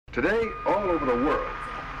Today, all over the world,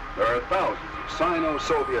 there are thousands of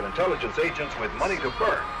Sino-Soviet intelligence agents with money to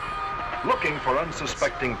burn, looking for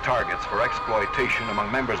unsuspecting targets for exploitation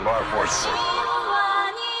among members of our forces.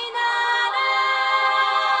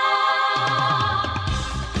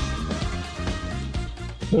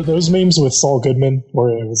 Those memes with Saul Goodman, where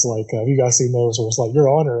it was like, have you guys seen those? Where it's like, Your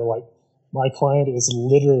Honor, like, my client is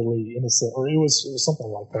literally innocent, or it was something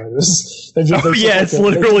like that. It's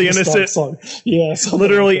literally innocent. Yeah,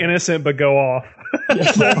 literally like innocent, but go off.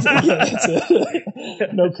 That's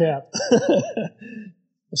it. No cap.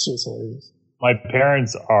 That shit's hilarious. My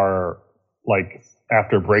parents are, like,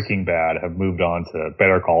 after Breaking Bad, have moved on to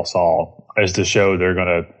Better Call Saul as the show they're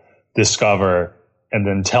going to discover and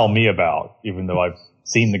then tell me about, even though I've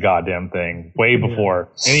seen the goddamn thing way before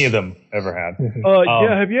any of them ever had.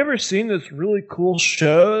 Have you ever seen this really cool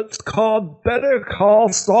show? It's called Better Call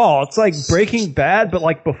Saul. It's like Breaking Bad, but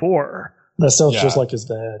like before. That sounds just like his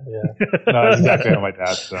dad. Yeah. No, that's exactly how my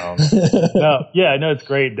dad sounds. No, it's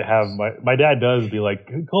great to have my dad does be like,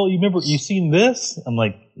 Cole, you seen this? I'm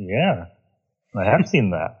like, yeah, I have seen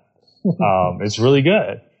that. It's really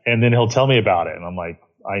good. And then he'll tell me about it, and I'm like,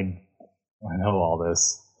 I know all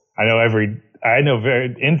this. I know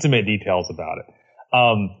very intimate details about it.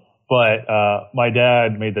 But my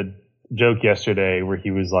dad made the joke yesterday where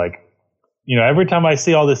he was like, every time I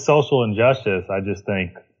see all this social injustice, I just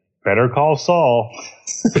think, Better Call Saul.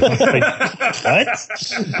 Like, what?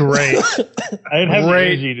 Great. I didn't have the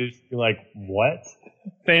energy to just be like, what?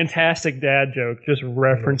 Fantastic dad joke, just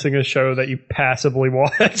referencing a show that you passively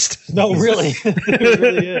watched. No, really. It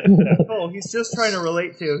really is. Oh, he's just trying to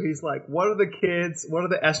relate to. He's like, what are the kids, what are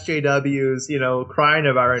the SJWs, crying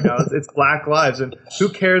about right now? It's Black Lives, and who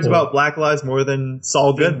cares about Black Lives more than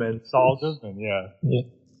Saul Goodman? Saul Goodman, yeah.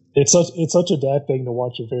 It's such a dad thing to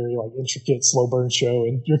watch a very intricate slow burn show,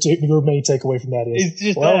 and your main takeaway from that is, it's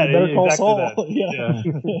just Better Call exactly Saul. That. Yeah.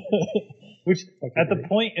 Which at the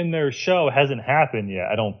point in their show hasn't happened yet.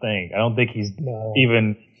 I don't think he's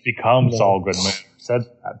even become Saul Goodman. Said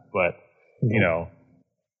that, but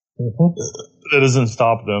that doesn't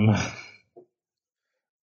stop them.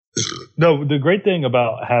 No, the great thing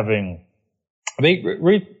about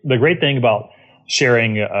the great thing about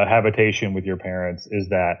sharing a habitation with your parents is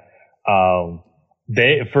that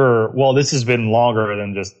this has been longer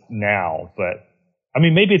than just now, but I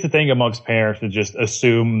mean, maybe it's a thing amongst parents to just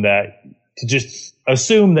assume that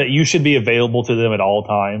you should be available to them at all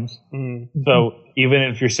times. Mm-hmm. So even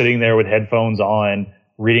if you're sitting there with headphones on,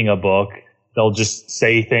 reading a book, they'll just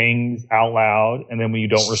say things out loud, and then when you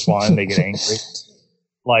don't respond, they get angry.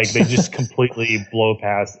 Like, they just completely blow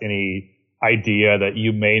past any idea that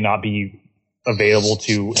you may not be available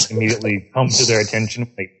to immediately come to their attention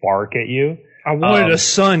when they bark at you. I wanted a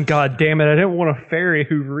son, God damn it! I didn't want a fairy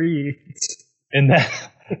who reads. And that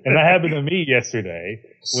happened to me yesterday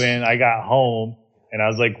when I got home, and I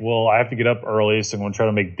was like, well, I have to get up early, so I'm going to try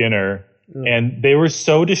to make dinner. And they were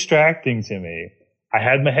so distracting to me. I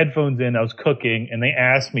had my headphones in, I was cooking, and they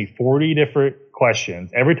asked me 40 different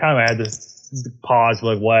questions. Every time I had to pause,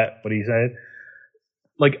 like, what he said.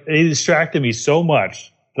 Like, it distracted me so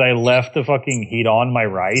much that I left the fucking heat on my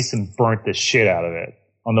rice and burnt the shit out of it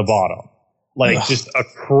on the bottom. Like, just a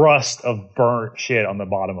crust of burnt shit on the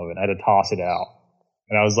bottom of it. I had to toss it out.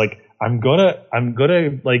 And I was like, I'm gonna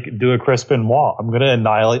like do a Chris Benoit. I'm gonna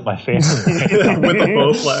annihilate my family with the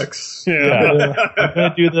Bowflex. Yeah. I'm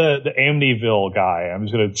gonna do the Amityville guy. I'm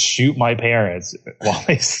just gonna shoot my parents while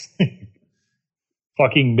they sleep.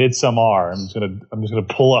 Fucking Midsommar. I'm just gonna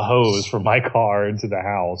pull a hose from my car into the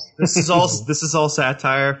house. This is all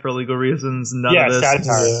satire for legal reasons. None of this.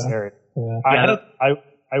 Satire. Yeah.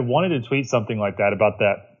 I wanted to tweet something like that about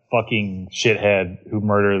that fucking shithead who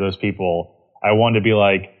murdered those people. I wanted to be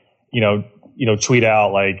like, tweet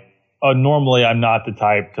out like, oh, normally I'm not the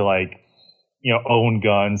type to own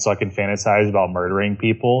guns so I can fantasize about murdering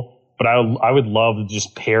people. But I would love to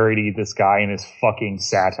just parody this guy and his fucking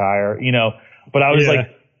satire, But I was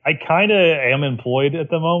like, I kind of am employed at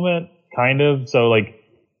the moment, kind of. So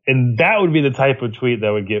and that would be the type of tweet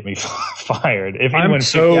that would get me fired if anyone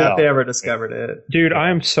if they ever discovered it. Dude,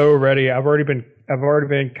 I am so ready. I've already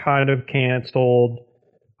been kind of canceled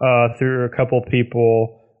through a couple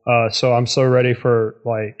people. So I'm so ready for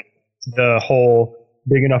the whole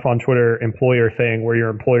big enough on Twitter employer thing where your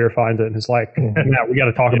employer finds it and is like, "Matt, we got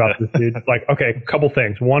to talk about this, dude." It's like, okay, a couple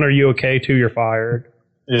things. One, are you okay? Two, you're fired.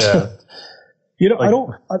 Yeah. I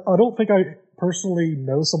don't think I personally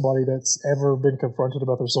know somebody that's ever been confronted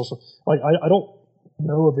about their social. I don't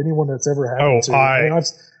know of anyone that's ever had to.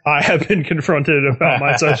 I have been confronted about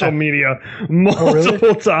my social media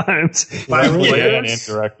multiple times. Directly and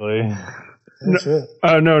indirectly.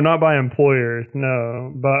 No, not by employers.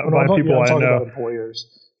 No, but by people I know. About employers.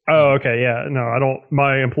 Oh, okay, yeah. No, I don't.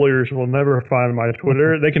 My employers will never find my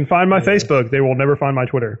Twitter. They can find my Facebook. They will never find my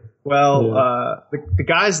Twitter. Well, the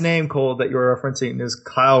guy's name, Cole, that you were referencing is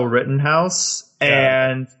Kyle Rittenhouse,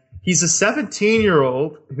 and he's a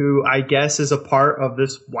 17-year-old who I guess is a part of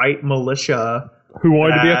this white militia. Who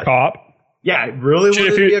wanted to be a cop. Yeah, really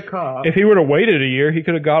wanted to be a cop. If he would have waited a year, he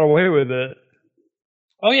could have got away with it.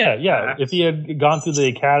 Oh, yeah. If he had gone through the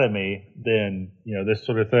academy, then, this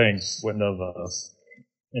sort of thing wouldn't have,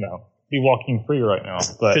 be walking free right now.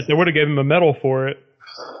 But they would have given him a medal for it.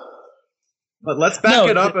 But let's back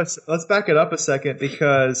it up a second,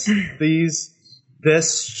 because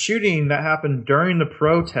this shooting that happened during the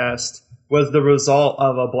protest was the result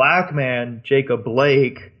of a black man, Jacob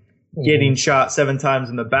Blake, getting shot 7 times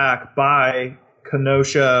in the back by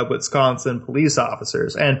Kenosha, Wisconsin police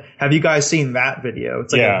officers. And have you guys seen that video?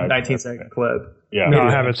 It's like a 19-second clip. Yeah. No,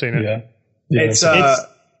 I haven't seen it. Yeah. It's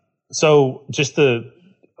so just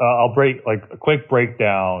I'll break a quick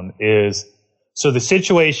breakdown is, so the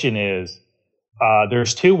situation is,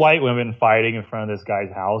 there's 2 white women fighting in front of this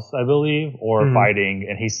guy's house, I believe, or fighting,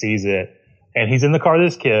 and he sees it, and he's in the car with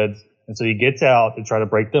his kids, and so he gets out to try to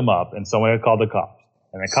break them up, and someone had called the cops.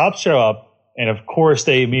 And the cops show up, and of course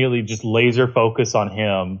they immediately just laser focus on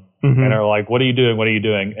him, and are like, what are you doing? What are you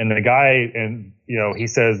doing? And the guy, and he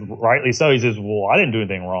says, rightly so, he says, well, I didn't do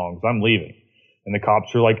anything wrong, so I'm leaving. And the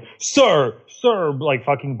cops are like, sir, like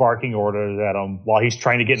fucking barking orders at him while he's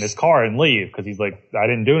trying to get in his car and leave, because he's like, I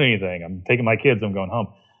didn't do anything. I'm taking my kids. I'm going home.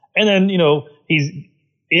 And then, he's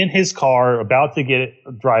in his car about to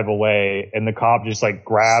drive away, and the cop just like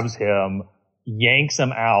grabs him, yanks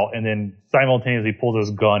him out, and then simultaneously pulls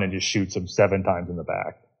his gun and just shoots him 7 times in the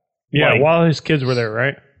back. Yeah, while his kids were there,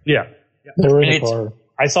 right? Yeah. They were in the car.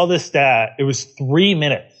 I saw this stat. It was 3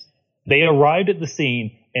 minutes. They arrived at the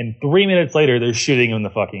scene, and 3 minutes later, they're shooting him in the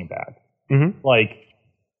fucking back.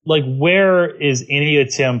 Like where is any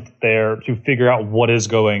attempt there to figure out what is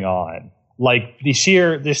going on? Like just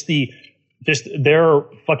their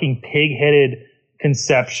fucking pig-headed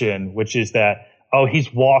conception, which is that,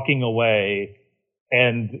 he's walking away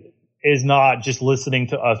and is not just listening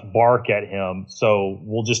to us bark at him, so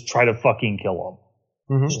we'll just try to fucking kill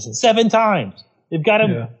him. 7 times. They've got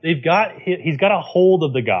him. Yeah. He's got a hold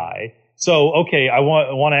of the guy. So, okay, I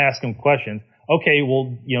want to ask him questions. Okay,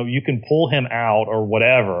 well, you can pull him out or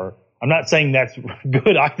whatever. I'm not saying that's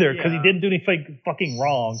good either, because he didn't do anything fucking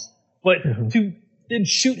wrong. But to then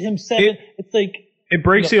shoot him 7, it's like, it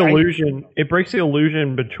breaks the illusion. It breaks the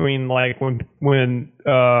illusion between like when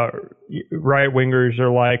right wingers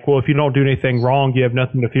are like, well, if you don't do anything wrong, you have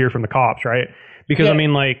nothing to fear from the cops, right? Because I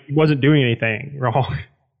mean, like, he wasn't doing anything wrong.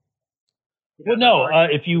 Well, no.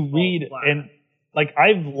 If you read, and like,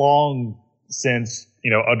 I've long since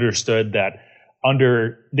understood that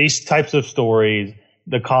under these types of stories,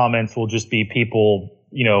 the comments will just be people,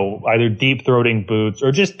 either deep-throating Boots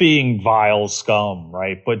or just being vile scum,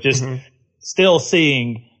 right? But just still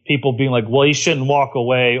seeing people being like, well, he shouldn't walk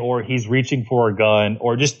away, or he's reaching for a gun,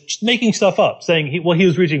 or just making stuff up, saying he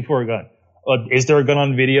was reaching for a gun. Is there a gun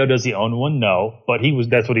on video? Does he own one? No, but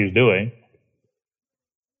that's what he was doing.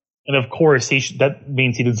 And of course, that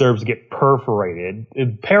means he deserves to get perforated,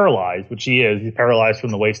 paralyzed, which he is. He's paralyzed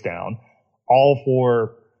from the waist down, all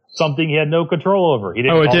for something he had no control over. He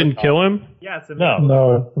didn't. It didn't kill him? Yeah, it's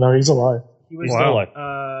No, he's alive. He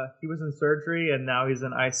was in surgery, and now he's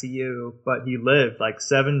in ICU, but he lived like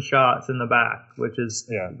 7 shots in the back, which is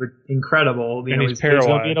incredible. And he's paralyzed. He's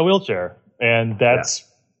going to be in a wheelchair, and that's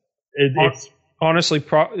it's honestly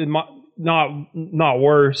not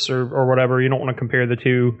worse or whatever. You don't want to compare the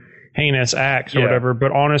two heinous acts or whatever,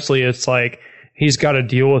 but honestly, it's like he's got to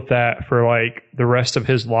deal with that for like the rest of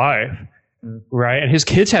his life, right? And his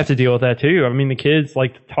kids have to deal with that too. I mean, the kids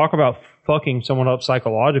like to talk about fucking someone up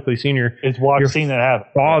psychologically. Seeing your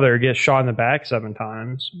father get shot in the back 7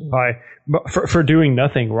 times for doing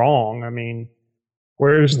nothing wrong. I mean,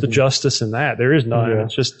 where's the justice in that? There is none.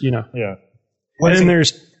 It's just And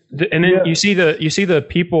then you see the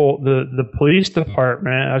people, the police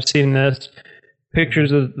department. I've seen this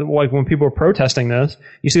pictures of like when people are protesting this.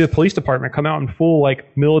 You see the police department come out in full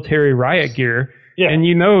like military riot gear, and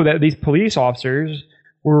you know that these police officers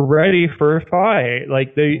were ready for a fight.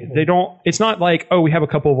 Like they don't. It's not like, oh, we have a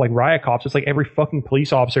couple of like riot cops. It's like every fucking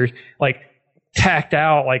police officer's like tacked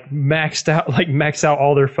out, like maxed out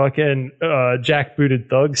all their fucking jackbooted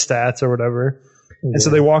thug stats or whatever. And so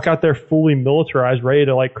they walk out there fully militarized, ready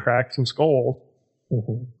to like crack some skulls.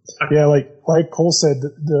 Yeah, like Cole said,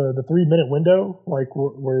 the 3-minute window, like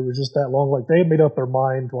where it was just that long, like they had made up their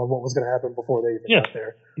mind on what was going to happen before they even got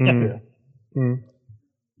there.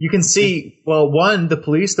 You can see, well, one, the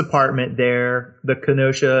police department there, the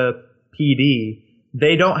Kenosha PD,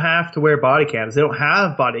 they don't have to wear body cams. They don't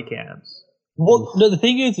have body cams. Well, no, the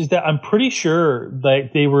thing is that I'm pretty sure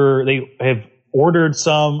that they have ordered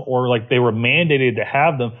some, or like they were mandated to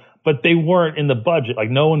have them, but they weren't in the budget. Like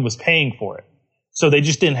no one was paying for it. So they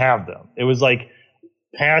just didn't have them. It was like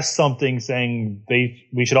passed something saying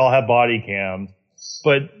we should all have body cams,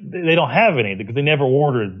 but they don't have any because they never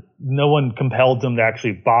ordered. No one compelled them to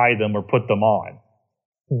actually buy them or put them on.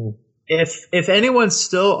 If anyone's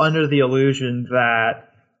still under the illusion that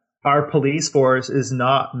our police force is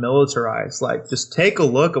not militarized, like just take a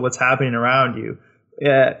look at what's happening around you.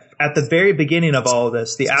 At the very beginning of all of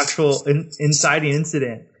this, the actual inciting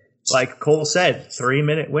incident, like Cole said,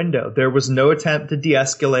 3-minute window. There was no attempt to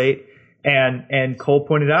de-escalate. And Cole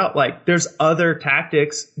pointed out, like, there's other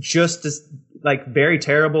tactics just as, like, very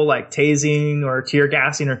terrible, like tasing or tear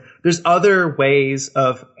gassing, or there's other ways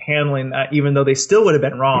of handling that, even though they still would have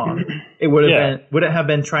been wrong. It wouldn't have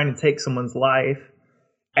been trying to take someone's life.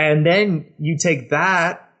 And then you take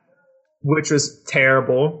that, which was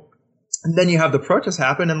terrible, and then you have the protests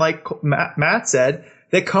happen, and like Matt said,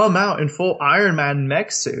 they come out in full Iron Man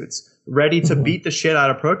mech suits, ready to beat the shit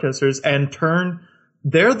out of protesters and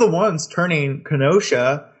they're the ones turning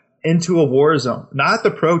Kenosha into a war zone, not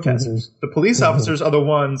the protesters. The police officers are the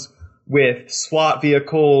ones with SWAT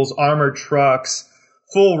vehicles, armored trucks,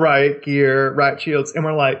 full riot gear, riot shields, and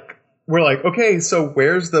we're like, okay, so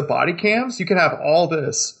where's the body cams? You can have all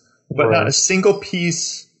this, but not a single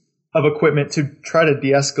piece of equipment to try to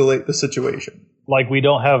de-escalate the situation. Like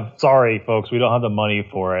sorry folks, we don't have the money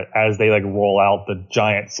for it, as they like roll out the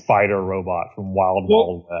giant spider robot from Wild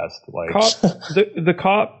Wild West. Like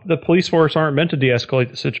the police force aren't meant to de-escalate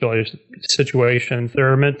the situations.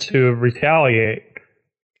 They're meant to retaliate.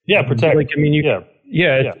 Yeah, protect. Like, I mean,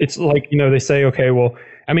 it's like, they say, okay, well,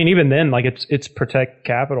 I mean, even then, like it's protect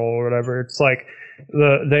capital or whatever. It's like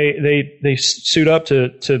they suit up to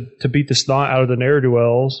beat the snot out of the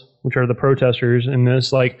ne'er-do-wells, which are the protesters, and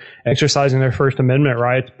this like exercising their First Amendment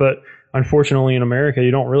rights. But unfortunately, in America,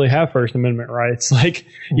 you don't really have First Amendment rights. Like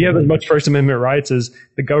you have as much First Amendment rights as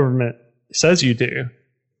the government says you do.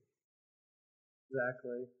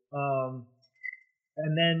 Exactly.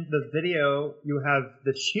 And then the video, you have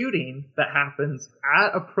the shooting that happens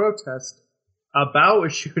at a protest about a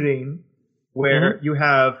shooting where you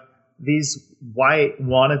have these white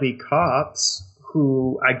wannabe cops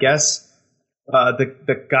who, I guess,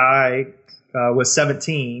 the guy was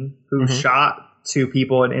 17 who shot 2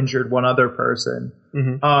 people and injured 1 other person.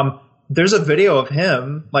 There's a video of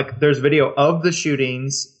him, like there's video of the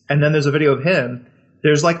shootings, and then there's a video of him.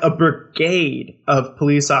 There's like a brigade of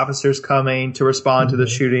police officers coming to respond to the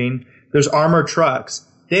shooting. There's armored trucks.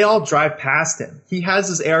 They all drive past him. He has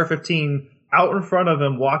his AR-15 out in front of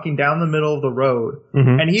him, walking down the middle of the road,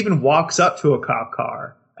 and he even walks up to a cop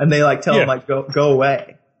car, and they like tell him like go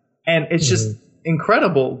away. And it's just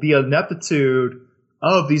incredible, the ineptitude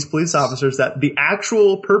of these police officers, that the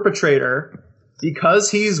actual perpetrator, because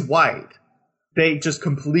he's white, they just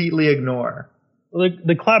completely ignore.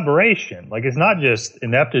 The collaboration, like it's not just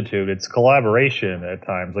ineptitude, it's collaboration at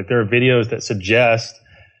times. Like there are videos that suggest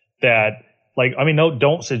that, like, I mean, no,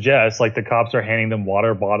 don't suggest, like the cops are handing them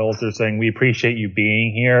water bottles. They're saying, we appreciate you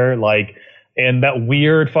being here. Like, and that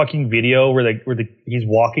weird fucking video where he's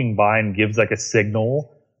walking by and gives like a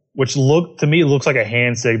signal, which to me looks like a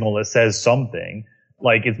hand signal that says something.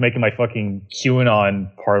 Like it's making my fucking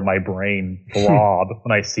QAnon part of my brain throb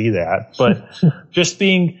when I see that. But just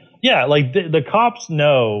being, like the cops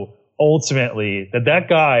know ultimately that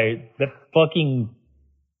guy, that fucking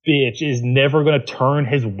bitch, is never going to turn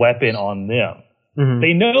his weapon on them.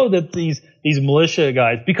 They know that these militia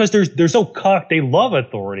guys, because they're so cocked, they love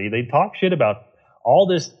authority. They talk shit about all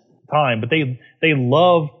this time, but they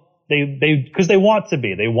love, because they want to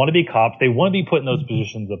be cops. They want to be put in those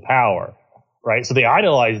positions of power, right? So they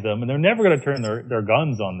idolize them, and they're never going to turn their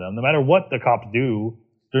guns on them. No matter what the cops do,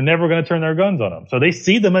 they're never going to turn their guns on them. So they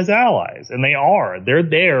see them as allies, and they're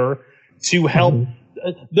there to help.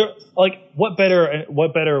 They're like, what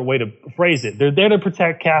better way to phrase it? They're there to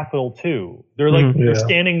protect capital too. They're like, they're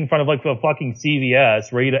standing in front of like a fucking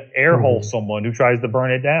CVS ready to air hole someone who tries to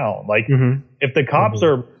burn it down. Like if the cops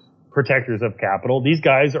are protectors of capital, these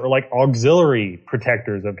guys are like auxiliary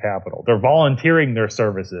protectors of capital. They're volunteering their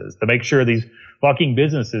services to make sure these fucking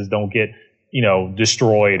businesses don't get,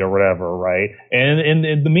 destroyed or whatever, right? And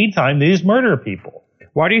in the meantime, they just murder people.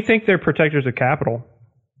 Why do you think they're protectors of capital?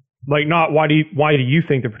 Like, not why do you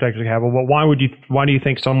think they're protectors of capital, but why do you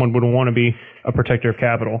think someone would want to be a protector of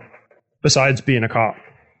capital besides being a cop?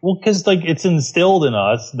 Well, because like it's instilled in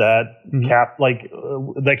us that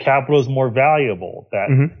that capital is more valuable.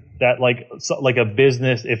 That like a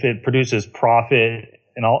business, if it produces profit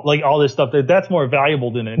and all this stuff, that's more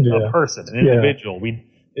valuable than a person, an individual. We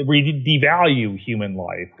devalue human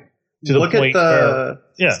life to the point where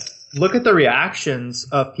look at the reactions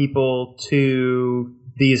of people to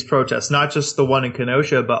these protests, not just the one in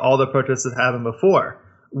Kenosha, but all the protests that happened before.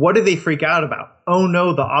 What do they freak out about? Oh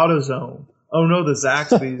no, the AutoZone. Oh no, the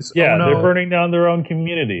Zaxby's. Yeah, oh, no. They're burning down their own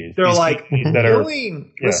communities. They're like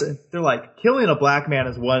they're like killing a black man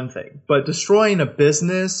is one thing, but destroying a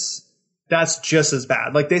business, that's just as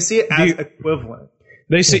bad. Like they see it as equivalent.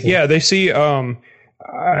 They see.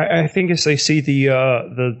 I think as they see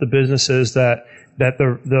the businesses that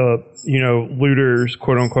the looters,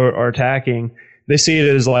 quote unquote, are attacking, they see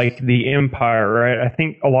it as like the empire, right? I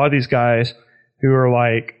think a lot of these guys who are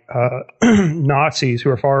like Nazis, who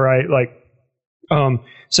are far right, like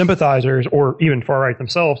sympathizers, or even far right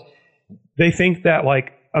themselves, they think that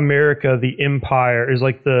like America, the empire, is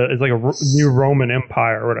like a new Roman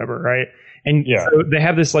Empire or whatever, right? And so they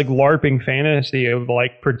have this like LARPing fantasy of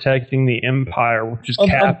like protecting the empire, which is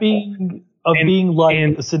being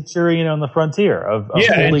like the centurion on the frontier of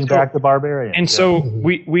holding back the barbarians. And so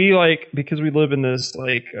we like, because we live in this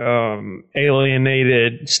like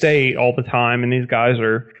alienated state all the time, and these guys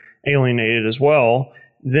are alienated as well,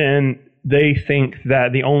 then they think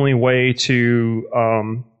that the only way to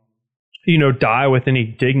die with any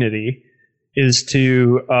dignity is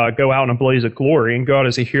to go out in a blaze of glory and go out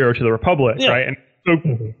as a hero to the Republic, right? And so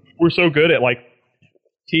we're so good at like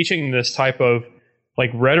teaching this type of like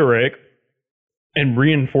rhetoric and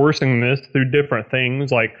reinforcing this through different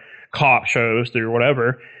things like cop shows, through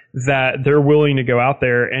whatever, that they're willing to go out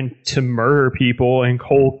there and to murder people in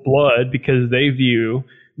cold blood because they view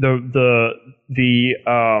the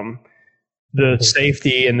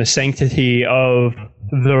safety and the sanctity of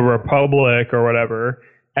the Republic or whatever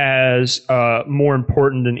as more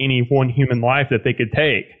important than any one human life that they could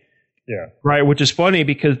take. Yeah. Right. Which is funny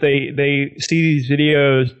because they see these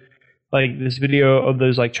videos, like this video of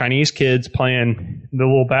those like Chinese kids playing the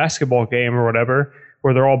little basketball game or whatever,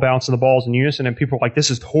 where they're all bouncing the balls in unison, and people are like, this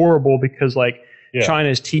is horrible because like China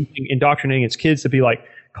is indoctrinating its kids to be like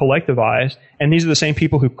collectivized. And these are the same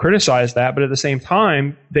people who criticize that, but at the same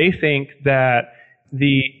time, they think that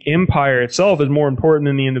the empire itself is more important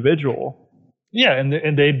than the individual. Yeah, and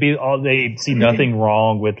they'd see nothing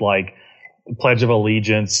wrong with like Pledge of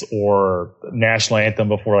Allegiance or national anthem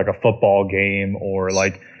before like a football game or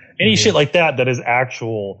like any shit like that is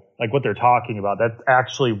actual, like what they're talking about. That's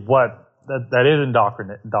actually what that is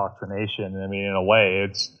indoctrination. I mean, in a way,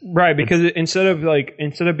 it's right, because instead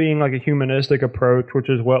of being like a humanistic approach, which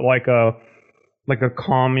is what like a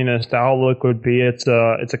communist outlook would be, it's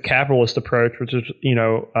a capitalist approach, which is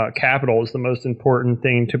capital is the most important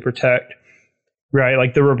thing to protect. Right,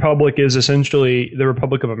 like the Republic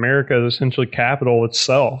of America is essentially capital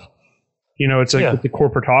itself. It's a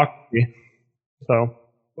corporatocracy. So,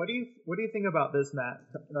 what do you think about this, Matt?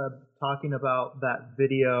 Talking about that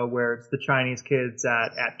video where it's the Chinese kids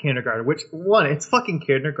at kindergarten. Which one? It's fucking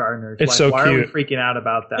kindergartners. It's so why cute. Are we freaking out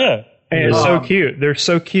about that? Yeah, and it's so cute. They're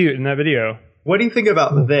so cute in that video. What do you think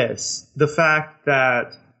about this? The fact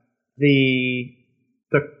that the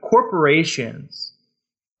corporations,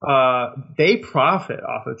 they profit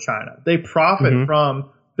off of China. They profit from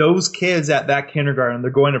those kids at that kindergarten. They're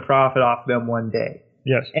going to profit off them one day.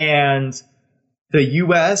 Yes. And the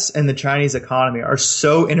U.S. and the Chinese economy are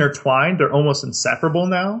so intertwined; they're almost inseparable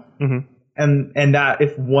now. And that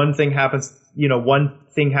if one thing happens, one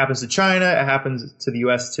thing happens to China, it happens to the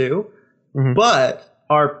U.S. too. But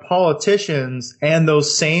our politicians and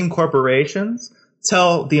those same corporations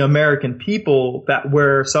tell the American people that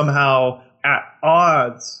we're somehow at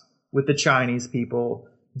odds with the Chinese people.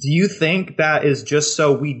 Do you think that is just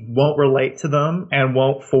so we won't relate to them and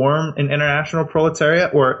won't form an international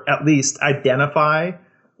proletariat, or at least identify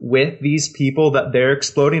with these people that they're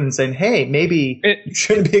exploiting and saying, hey, maybe you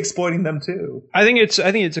shouldn't be exploiting them too? I think it's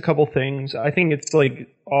a couple things. I think it's like,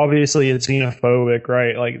 obviously it's xenophobic,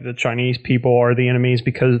 right? Like the Chinese people are the enemies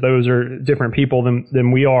because those are different people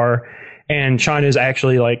than we are. And China is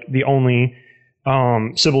actually like the only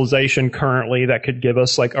civilization currently that could give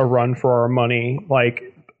us like a run for our money, like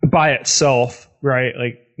by itself, right?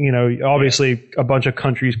 Like, obviously a bunch of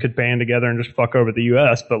countries could band together and just fuck over the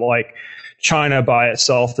US, but like China by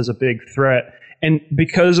itself is a big threat. And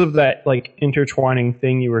because of that like intertwining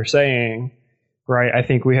thing you were saying, right, I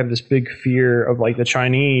think we have this big fear of like the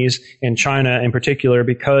Chinese and China in particular,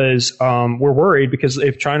 because we're worried, because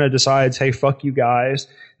if China decides, hey, fuck you guys,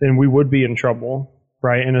 then we would be in trouble,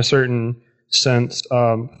 right, in a certain sense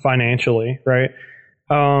financially, right?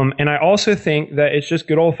 And I also think that it's just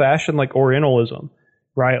good old fashioned like Orientalism,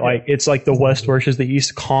 right? Yeah. Like it's like the West versus the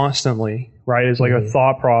East constantly, right? It's like a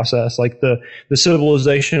thought process. Like the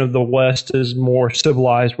civilization of the West is more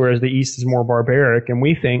civilized, whereas the East is more barbaric. And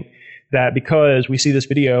we think that because we see this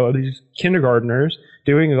video of these kindergartners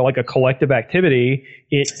doing like a collective activity,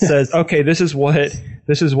 it says, okay, this is what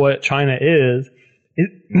China is.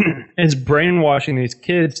 It's brainwashing these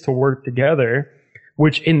kids to work together,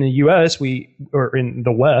 which in the U.S. or in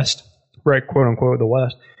the West, right, quote unquote, the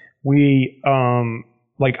West, we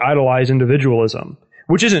like idolize individualism,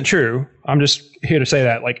 which isn't true. I'm just here to say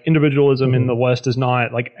that like individualism in the West is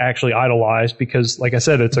not like actually idolized because, like I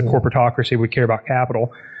said, it's a corporatocracy. We care about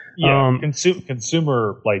capital. Yeah,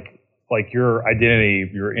 consumer like your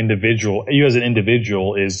identity, your individual, you as an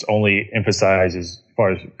individual is only emphasized as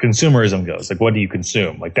far as consumerism goes. Like, what do you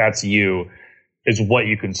consume? Like, that's you, is what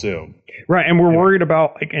you consume. Right. And we're worried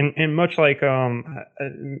about, like, and much like,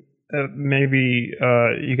 maybe,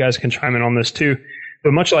 you guys can chime in on this too,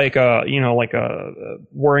 but much like,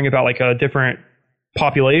 worrying about like a different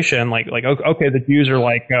population, like, okay, the Jews are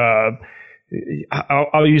like,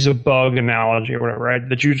 I'll use a bug analogy or whatever, right?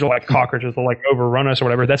 The Jews are like cockroaches, they'll like overrun us or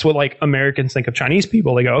whatever. That's what like Americans think of Chinese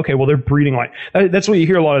people. They go, okay, well they're breeding like, that's what you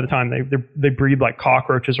hear a lot of the time. They breed like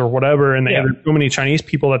cockroaches or whatever, and they have so many Chinese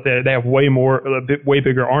people that they have way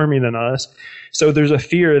bigger army than us. So there's a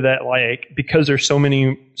fear that like, because there's so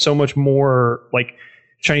much more like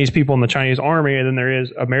Chinese people in the Chinese army than there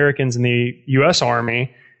is Americans in the U.S.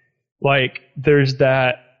 Army, like there's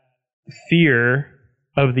that fear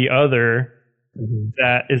of the other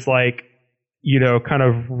that is like, kind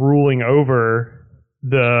of ruling over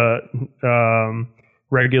the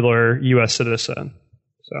regular U.S. citizen.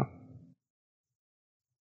 So,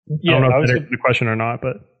 I don't know if that's the question or not,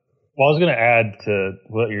 but. Well, I was going to add to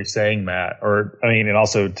what you're saying, Matt, and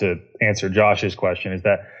also to answer Josh's question, is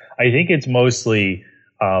that I think it's mostly,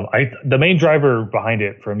 the main driver behind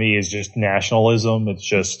it for me is just nationalism. It's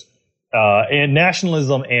just, and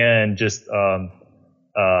nationalism and just,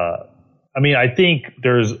 I think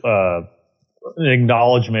there's an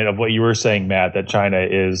acknowledgement of what you were saying, Matt, that China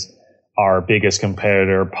is our biggest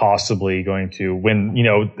competitor, possibly going to win.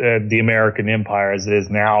 The American empire as it is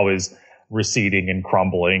now is receding and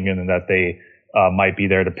crumbling, and that they might be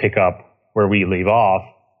there to pick up where we leave off.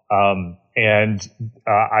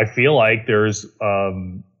 I feel like there's,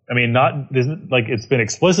 it's been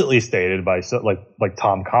explicitly stated by like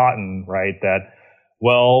Tom Cotton, right, that,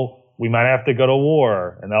 well, we might have to go to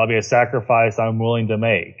war, and that'll be a sacrifice I'm willing to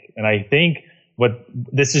make. And I think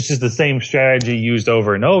this is just the same strategy used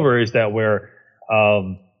over and over, is that where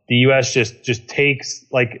the U.S. just takes,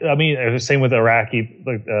 same with the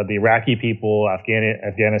Iraqi people,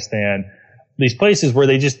 Afghanistan, these places where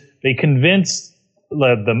they convince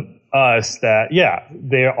us that,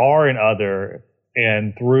 they are an other,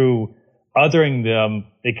 and through othering them,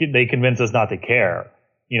 they convince us not to care.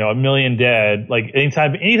 1 million dead. Like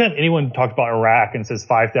anytime anyone talks about Iraq and says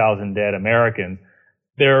 5,000 dead Americans,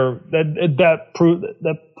 that proves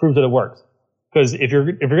that it works. Because if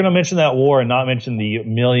you're going to mention that war and not mention the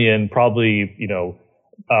million, probably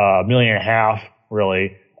a million and a half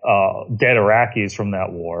really dead Iraqis from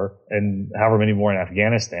that war, and however many more in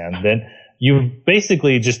Afghanistan, then you've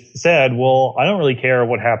basically just said, well, I don't really care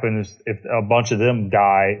what happens if a bunch of them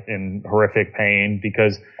die in horrific pain,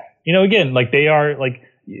 because again, like they are like.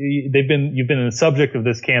 You've been the subject of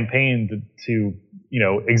this campaign to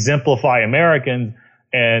exemplify Americans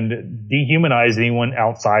and dehumanize anyone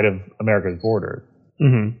outside of America's borders.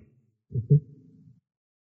 Mm-hmm.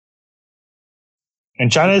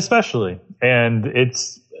 And China especially. And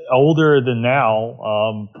it's older than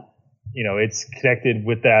now. It's connected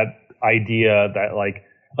with that idea that like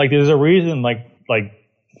there's a reason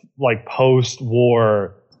like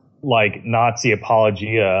post-war, like Nazi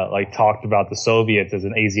apologia, like talked about the Soviets as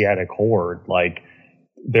an Asiatic horde. Like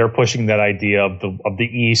they're pushing that idea of the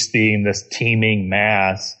East being this teeming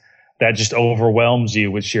mass that just overwhelms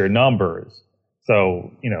you with sheer numbers.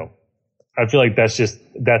 So, I feel like that's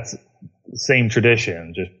the same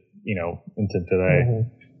tradition, just, into today. Mm-hmm.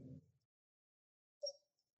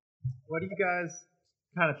 What do you guys,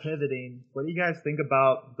 kind of pivoting, what do you guys think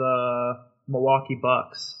about the Milwaukee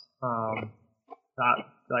Bucks? Not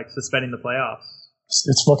like suspending the playoffs.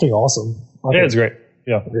 It's fucking awesome. It's great.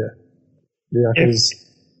 Yeah. Because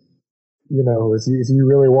if you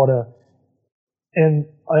really want to, and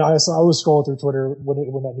I was scrolling through Twitter when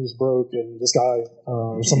that news broke, and this guy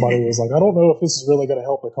somebody was like, I don't know if this is really going to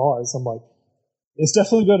help the cause. I'm like, it's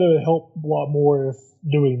definitely going to help a lot more if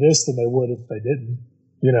doing this than they would if they didn't.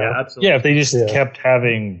 Yeah, absolutely. Yeah, if they just kept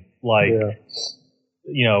having like,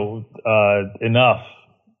 enough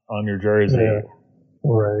on your jersey. Yeah.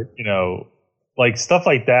 Right. Like stuff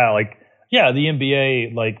like that. Like, yeah, the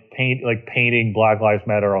NBA painting Black Lives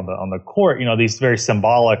Matter on the court. These very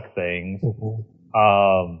symbolic things.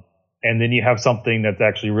 Mm-hmm. And then you have something that's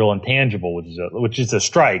actually real and tangible, which is a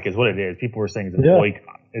strike, is what it is. People were saying it's a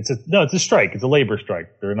boycott. It's a strike. It's a labor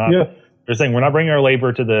strike. They're not. Yeah. They're saying we're not bringing our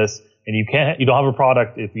labor to this, and you don't have a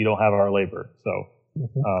product if you don't have our labor. So,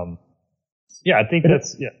 I think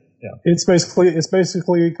that's yeah. It's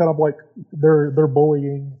basically kind of like they're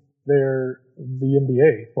bullying the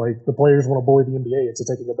NBA. Like the players want to bully the NBA into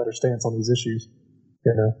taking a better stance on these issues.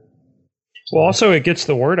 Well, also it gets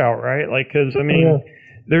the word out, right? Like, because I mean,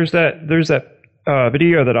 there's that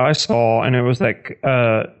video that I saw, and it was that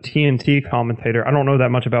TNT commentator. I don't know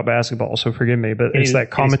that much about basketball, so forgive me, but it's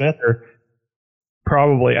that commentator.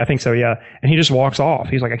 Probably, I think so, yeah. And he just walks off.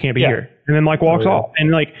 He's like, I can't be here. And then walks off.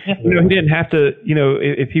 And he didn't have to,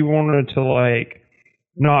 if he wanted to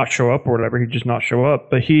not show up or whatever, he'd just not show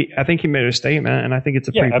up. But I think he made a statement, and I think it's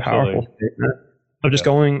a pretty powerful statement of just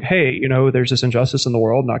going, hey, there's this injustice in the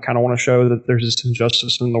world, and I kind of want to show that there's this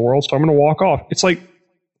injustice in the world, so I'm going to walk off. It's like,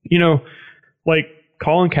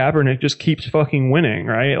 Colin Kaepernick just keeps fucking winning,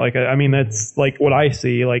 right? Like, I mean, that's like what I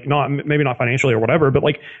see. Like, maybe not financially or whatever, but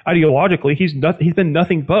ideologically, he's been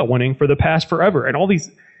nothing but winning for the past forever. And all these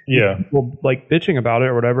people bitching about it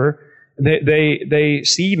or whatever, they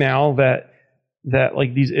see now that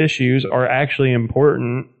these issues are actually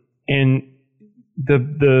important. And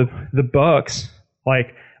the Bucks,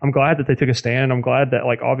 I'm glad that they took a stand. I'm glad that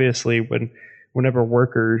obviously whenever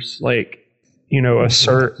workers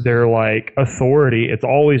assert their authority, it's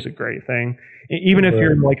always a great thing. Even if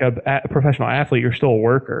you're a professional athlete, you're still a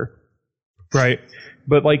worker, right?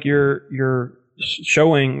 But you're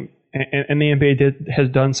showing, and the NBA has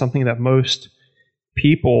done something that most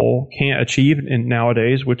people can't achieve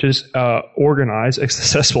nowadays, which is organize a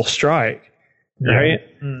successful strike, right?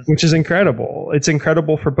 Which is incredible. It's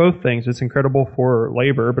incredible for both things. It's incredible for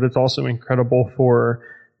labor, but it's also incredible for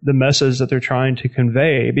the message that they're trying to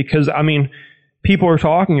convey. Because people are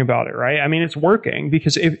talking about it, right? I mean, it's working,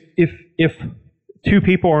 because if two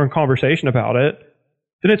people are in conversation about it,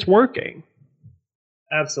 then it's working.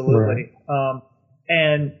 Absolutely. Right.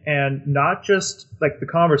 And not just the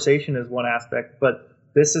conversation is one aspect, but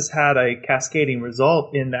this has had a cascading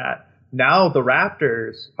result in that now the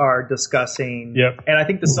Raptors are discussing, and I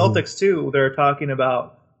think the Celtics too, they're talking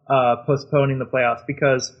about postponing the playoffs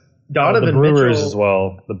because Donovan the Brewers Mitchell, as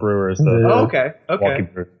well. The Brewers. Okay. Walking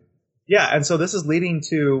Brewers. Yeah, and so this is leading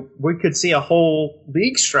to, we could see a whole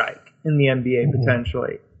league strike in the NBA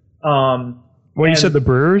potentially. You said the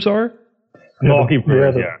Brewers are? Milwaukee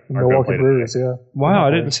Brewers, Milwaukee Brewers, yeah. Wow,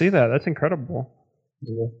 I didn't see that. That's incredible.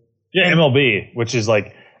 Yeah, MLB, which is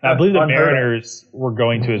I believe the Mariners were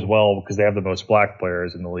going to as well because they have the most black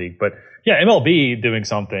players in the league. But yeah, MLB doing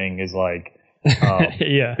something is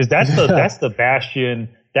because that's the bastion.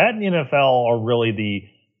 That and the NFL are really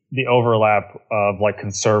the overlap of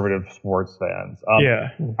conservative sports fans.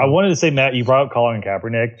 I wanted to say, Matt, you brought up Colin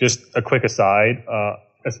Kaepernick. Just a quick aside.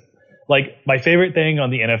 My favorite thing on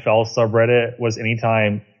the NFL subreddit was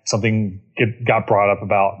anytime something got brought up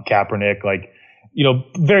about Kaepernick,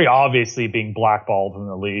 very obviously being blackballed from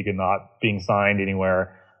the league and not being signed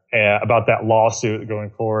anywhere, about that lawsuit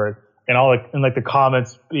going forward. And the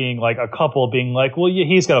comments being a couple being well, yeah,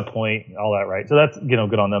 he's got a point, all that, right? So that's,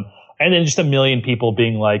 good on them. And then just a million people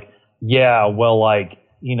being yeah, well,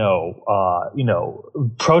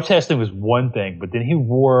 protesting was one thing, but then he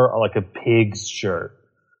wore a pig's shirt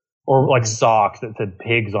or socks that said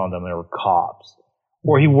pigs on them and there were cops.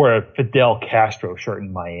 Or he wore a Fidel Castro shirt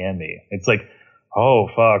in Miami. It's oh,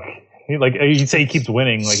 fuck. You say he keeps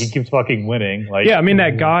winning. He keeps fucking winning. Yeah, I mean,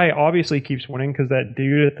 that guy obviously keeps winning because that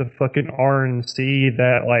dude at the fucking RNC,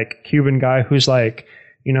 that, Cuban guy who's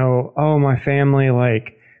oh, my family,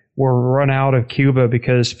 were run out of Cuba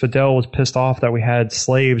because Fidel was pissed off that we had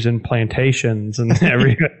slaves and plantations and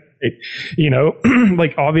everything.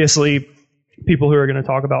 Obviously, people who are going to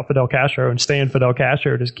talk about Fidel Castro and stand Fidel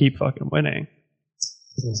Castro just keep fucking winning.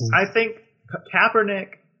 I think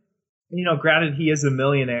Kaepernick, granted he is a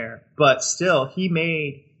millionaire, but still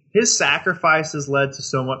his sacrifices led to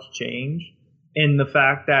so much change in the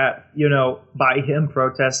fact that, by him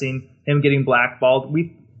protesting, him getting blackballed,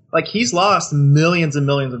 he's lost millions and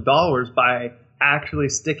millions of dollars by actually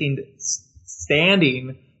standing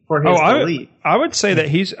for his belief. I would say that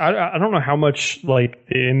I don't know how much the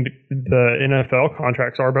NFL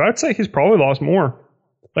contracts are, but I'd say he's probably lost more.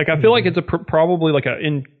 I feel like it's probably I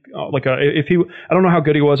don't know how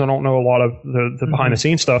good he was. I don't know a lot of the behind the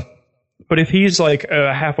scenes stuff, But if he's like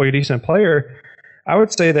a halfway decent player, I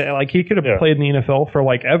would say that like he could have played in the NFL for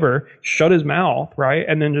like ever, shut his mouth, right,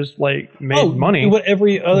 and then just like made money. What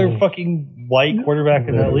every other fucking white quarterback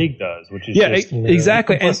in that league does, which is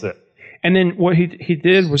exactly. And then what he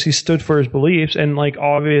did was he stood for his beliefs, and like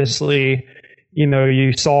obviously,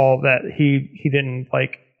 you saw that he didn't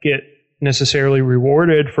like get necessarily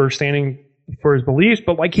rewarded for standing for his beliefs,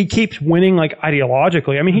 but like he keeps winning like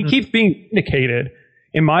ideologically. I mean, he keeps being vindicated.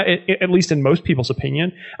 At least in most people's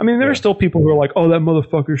opinion. I mean, there are still people who are like, oh, that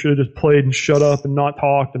motherfucker should have just played and shut up and not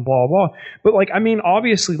talked and blah, blah. But like, I mean,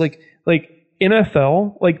 obviously, like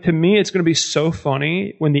NFL, like to me, it's going to be so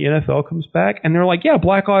funny when the NFL comes back and they're like, yeah,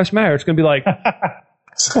 Black Lives Matter. It's going to be like,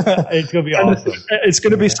 it's going to be awesome. It's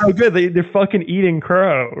going to be so good. They're fucking eating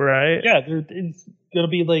crow, right? Yeah. It's going to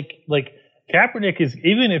be like Kaepernick is,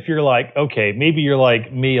 even if you're like, okay, maybe you're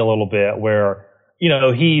like me a little bit where,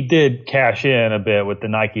 he did cash in a bit with the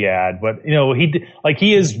Nike ad, but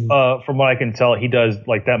he is from what I can tell, he does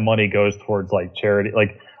like that money goes towards like charity,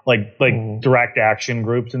 like direct action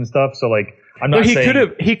groups and stuff. So like I'm not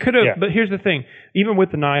saying he could have. But here's the thing: even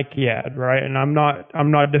with the Nike ad, right? And I'm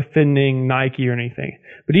not defending Nike or anything,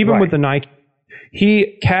 but even with the Nike,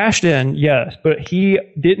 he cashed in, yes, but he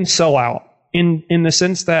didn't sell out in the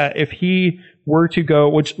sense that if he were to go,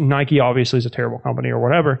 which Nike obviously is a terrible company or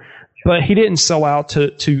whatever. But he didn't sell out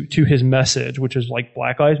to his message, which is like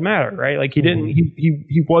Black Lives Matter, right? Like he didn't,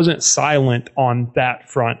 he wasn't silent on that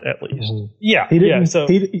front, at least. Yeah, he didn't.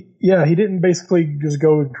 He didn't basically just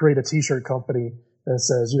go and create a T-shirt company that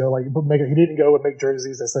says, he didn't go and make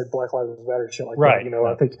jerseys that said Black Lives Matter and shit like that.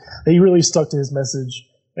 I think he really stuck to his message,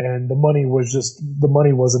 and the money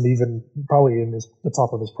wasn't even probably in the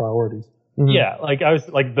top of his priorities. Yeah, like I was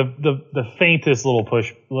like the faintest little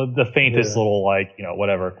push, the faintest little like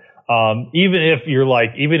whatever. Even if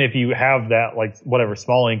you have that, like, whatever,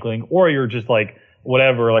 small inkling, or you're just like,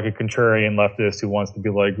 whatever, like a contrarian leftist who wants to be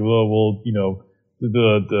like, oh, well,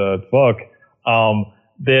 the fuck,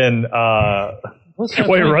 then,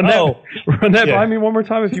 wait, run that by me one more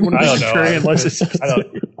time if you want to be contrarian leftist. I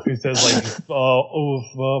don't know. Who says like,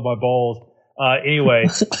 my balls. Anyway,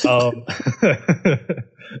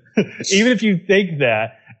 even if you think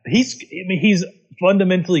that, he's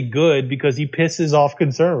fundamentally good because he pisses off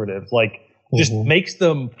conservatives, like just makes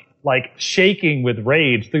them like shaking with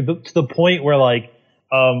rage to the point where like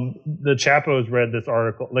the Chapos read this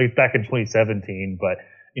article like back in 2017, but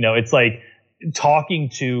it's like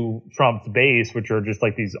talking to Trump's base, which are just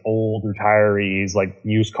like these old retirees, like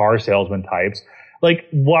used car salesman types. Like,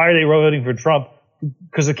 why are they voting for Trump?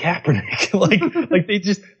 Because of Kaepernick. like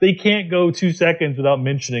they can't go 2 seconds without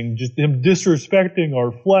mentioning just him disrespecting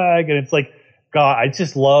our flag, and it's like, God, I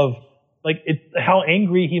just love how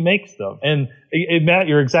angry he makes them. And Matt,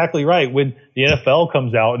 you're exactly right. When the NFL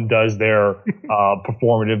comes out and does their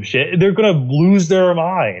performative shit, they're going to lose their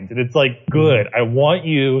minds. And it's like, good. I want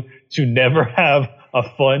you to never have a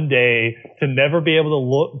fun day, to never be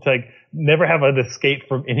able to never have an escape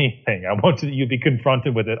from anything. I want you to be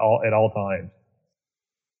confronted with it at all times.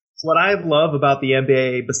 What I love about the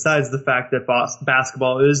NBA, besides the fact that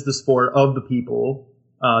basketball is the sport of the people.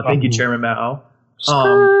 Thank you, Chairman Mao.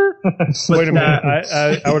 Wait a minute.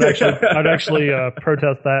 I'd actually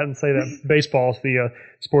protest that and say that baseball is the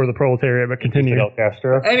sport of the proletariat. But continue.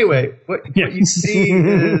 Castro. Anyway, what you see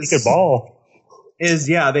is good ball.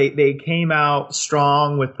 They came out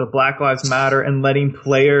strong with the Black Lives Matter and letting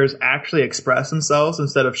players actually express themselves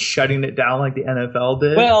instead of shutting it down like the NFL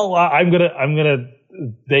did. Well, I'm gonna.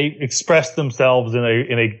 They expressed themselves in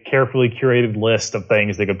a carefully curated list of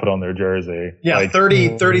things they could put on their jersey. Yeah, like,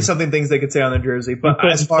 30 something things they could say on their jersey. But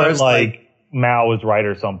as far as like Mao was right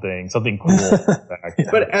or something cool.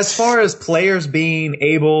 But as far as players being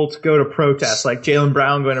able to go to protest, like Jaylen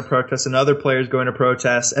Brown going to protest and other players going to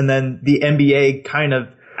protest, and then the NBA kind of,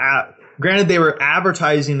 granted they were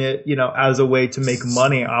advertising it, as a way to make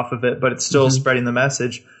money off of it, but it's still spreading the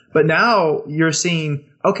message. But now you're seeing,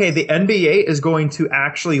 okay, the NBA is going to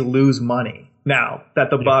actually lose money now that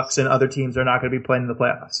the Bucks and other teams are not going to be playing in the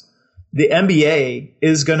playoffs. The NBA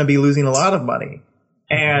is going to be losing a lot of money.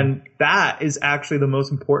 And that is actually the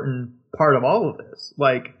most important part of all of this.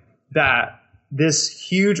 Like, that this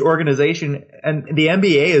huge organization, and the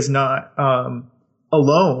NBA is not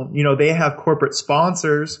alone. They have corporate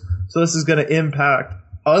sponsors. So this is going to impact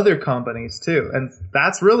other companies too. And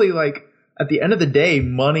that's really like, at the end of the day,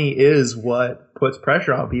 money is what puts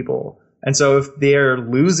pressure on people. And so if they're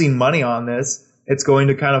losing money on this, it's going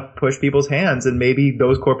to kind of push people's hands, and maybe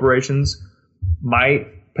those corporations might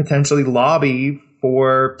potentially lobby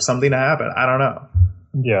for something to happen. I don't know.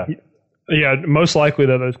 Yeah. Yeah, most likely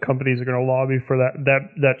though, those companies are going to lobby for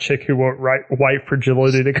that chick who wrote white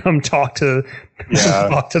fragility to come talk to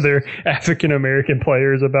their African American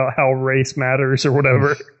players about how race matters or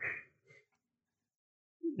whatever.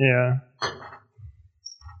 Yeah.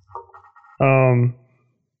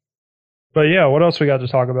 But yeah, what else we got to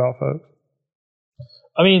talk about, folks?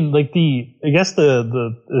 I mean, like I guess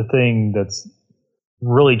the thing that's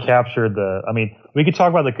really captured we could talk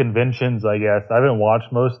about the conventions, I guess. I haven't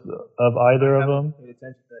watched most of either of them.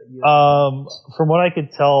 From what I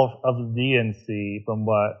could tell of the DNC, from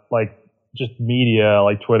what, like, just media,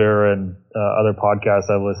 like Twitter and other podcasts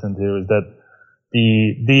I've listened to, is that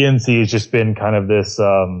the DNC has just been kind of this,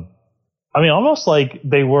 almost like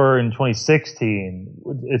they were in 2016.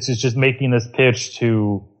 It's just making this pitch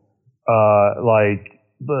to, like,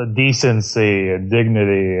 the decency and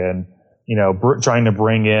dignity and, trying to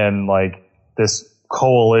bring in, like, this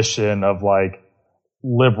coalition of, like,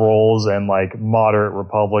 liberals and, like, moderate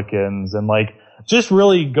Republicans and, like, just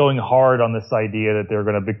really going hard on this idea that they're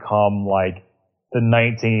going to become, like, the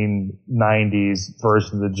 1990s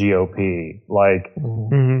version of the GOP. Like,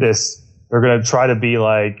 they're going to try to be,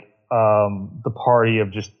 like, the party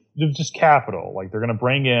of just capital. Like, they're going to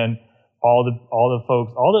bring in all the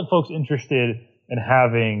folks interested in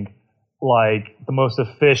having, like, the most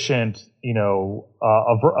efficient,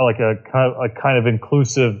 like a kind of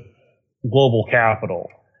inclusive global capital.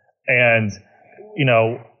 And,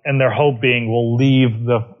 and their hope being we'll leave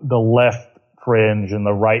the left fringe and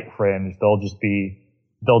the right fringe.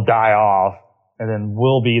 They'll die off, and then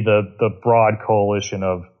we'll be the broad coalition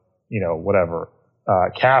of,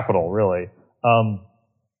 capital, really.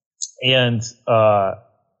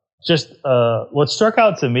 What struck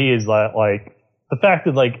out to me is like the fact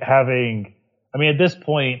that, like, having, at this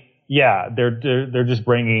point, yeah, they're just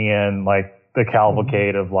bringing in, like, the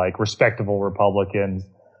cavalcade of, like, respectable Republicans,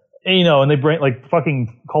 and they bring, like,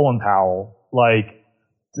 fucking Colin Powell, like,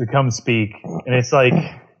 to come speak. And it's like,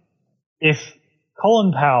 if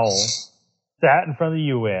Colin Powell sat in front of the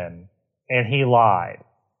UN and he lied,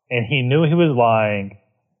 and he knew he was lying,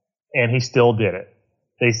 and he still did it.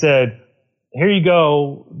 They said, here you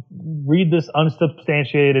go, read this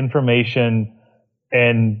unsubstantiated information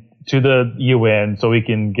and to the UN so we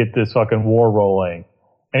can get this fucking war rolling.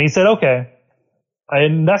 And he said, okay.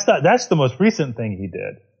 And that's the most recent thing he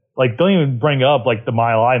did. Like, don't even bring up, like, the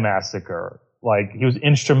Mile High massacre. Like, he was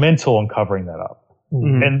instrumental in covering that up.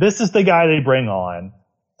 Mm-hmm. And this is the guy they bring on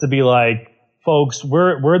to be like, folks,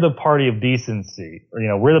 we're the party of decency, or,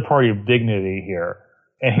 we're the party of dignity here.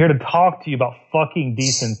 And here to talk to you about fucking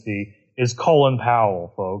decency is Colin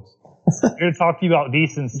Powell, folks. Here to talk to you about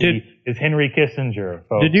decency is Henry Kissinger,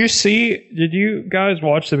 folks. Did you guys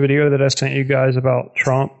watch the video that I sent you guys about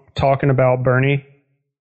Trump talking about Bernie?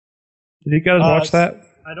 Did you guys watch that?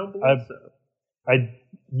 I don't believe so. I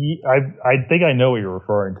think I know what you're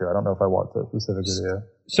referring to. I don't know if I watched that specific video.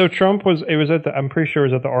 So Trump I'm pretty sure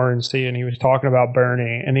it was at the RNC, and he was talking about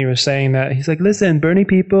Bernie, and he was saying that, he's like, listen, Bernie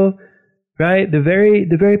people, right? They're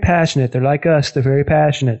very passionate. They're like us. They're very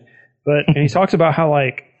passionate. And he talks about how,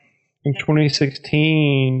 like, in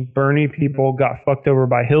 2016, Bernie people got fucked over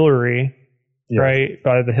by Hillary, right?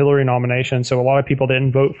 By the Hillary nomination. So a lot of people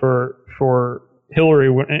didn't vote for Hillary.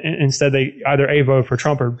 Instead, they either A, voted for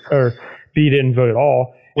Trump or B, didn't vote at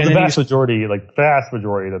all. Well, the vast majority of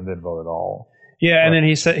them didn't vote at all. Yeah, and then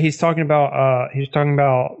he's talking about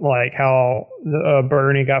like how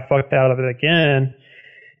Bernie got fucked out of it again.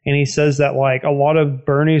 And he says that, like, a lot of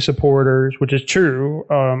Bernie supporters, which is true,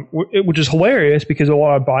 which is hilarious because a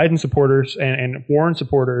lot of Biden supporters and Warren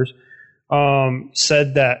supporters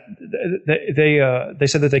said that they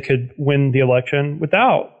said that they could win the election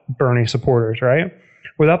without Bernie supporters, right?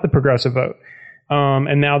 Without the progressive vote.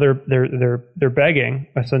 And now they're begging,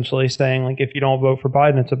 essentially saying, like, if you don't vote for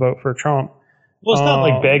Biden, it's a vote for Trump. Well, it's not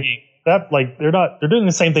like begging. They're doing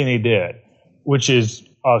the same thing they did, which is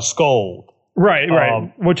scold.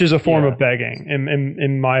 Right. Which is a form of begging,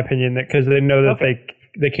 in my opinion, because they know that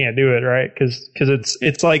they can't do it, right? Because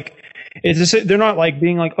it's like, they're not like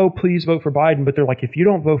being like, oh, please vote for Biden, but they're like, if you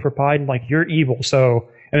don't vote for Biden, like, you're evil. So,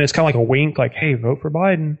 and it's kind of like a wink, like, hey, vote for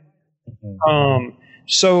Biden. Mm-hmm.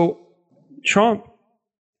 So Trump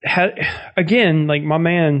had, again, like, my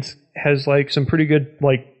man has, like, some pretty good,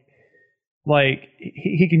 like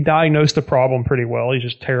he can diagnose the problem pretty well. He's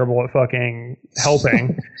just terrible at fucking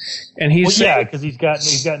helping. And he's because he's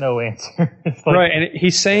got no answer. Like, right, and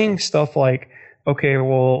he's saying stuff like, okay,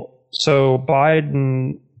 well, so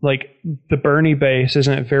Biden, like, the Bernie base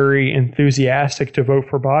isn't very enthusiastic to vote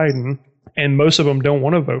for Biden, and most of them don't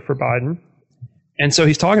want to vote for Biden. And so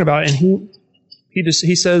he's talking about it, and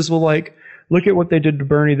he says, well, like, look at what they did to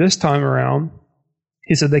Bernie this time around.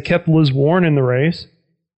 He said they kept Liz Warren in the race,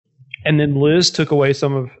 and then Liz took away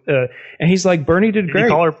some of. And he's like, Bernie did great. Did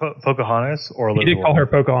he call her Pocahontas or Liz He did Warren? call her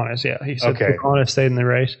Pocahontas. Yeah, he said Pocahontas stayed in the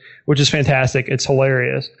race, which is fantastic. It's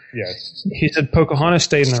hilarious. Yes. He said Pocahontas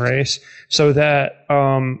stayed in the race so that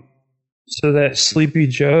Sleepy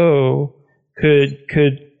Joe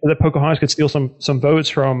that Pocahontas could steal some votes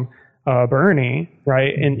from Bernie,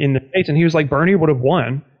 right? In the states, and he was like, Bernie would have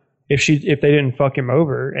won if they didn't fuck him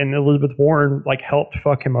over, and Elizabeth Warren like helped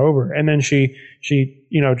fuck him over, and then she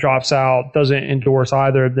drops out, doesn't endorse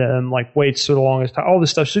either of them, like waits for the longest time, all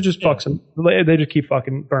this stuff. She just fucks him. They just keep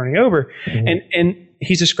fucking Bernie over, and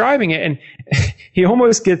he's describing it, and he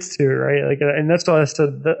almost gets to right, like, and that's what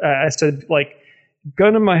I said like.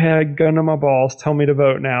 Gun to my head, gun to my balls. Tell me to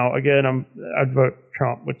vote now. Again, I'd vote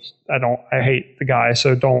Trump, which I hate the guy,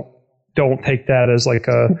 so don't take that as like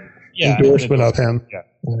a endorsement of him. Yeah.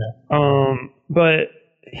 But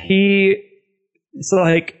it's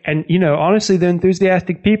like, and honestly, they're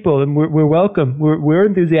enthusiastic people, and we're welcome. We're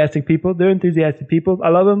enthusiastic people. They're enthusiastic people. I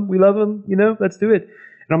love them. We love them. Let's do it.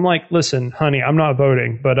 And I'm like, listen, honey, I'm not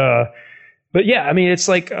voting, but yeah, I mean, it's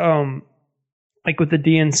like with the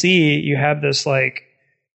DNC, you have this like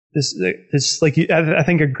I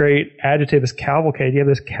think a great adjective is cavalcade. You have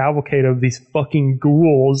this cavalcade of these fucking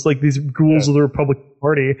ghouls, like these ghouls of the Republican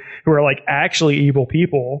Party who are like actually evil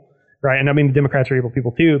people, right? And I mean, the Democrats are evil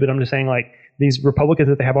people too, but I'm just saying like these Republicans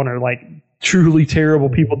that they have on are like truly terrible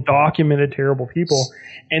people, documented terrible people.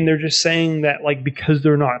 And they're just saying that like, because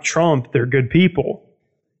they're not Trump, they're good people,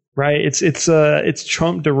 right? It's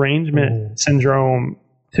Trump derangement syndrome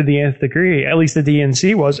to the nth degree. At least the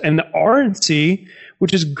DNC was, and the RNC,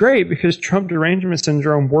 which is great because Trump derangement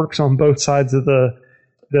syndrome works on both sides of the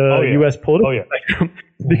U.S. political spectrum.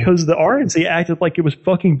 Because the RNC acted like it was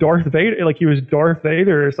fucking Darth Vader, like he was Darth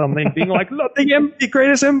Vader or something, being like, "Look, the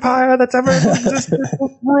greatest empire that's ever existed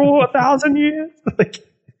will rule 1,000 years." Like,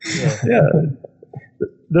 yeah.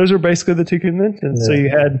 Those are basically the two conventions. So you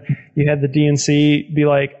had the DNC be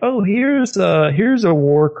like, "Oh, here's a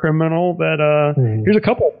war criminal that here's a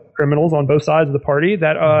couple criminals on both sides of the party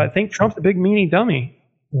that think Trump's a big meanie dummy."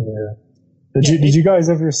 Yeah. Did you guys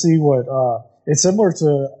ever see what? It's similar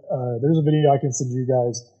to. There's a video I can send you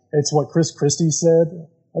guys. It's what Chris Christie said.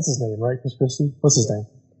 That's his name, right? Chris Christie. What's his name?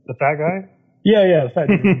 The fat guy. Yeah, the fat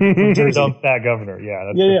dude from Jersey. Dumb fat governor. Yeah,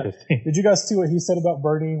 that's Chris Christie. Did you guys see what he said about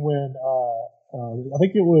Bernie when? I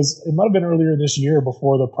think it might have been earlier this year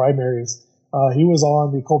before the primaries. He was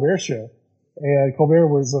on the Colbert Show, and Colbert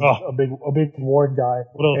was a big Warren guy.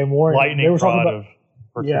 And Warren, lightning they were talking rod of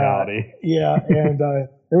personality. And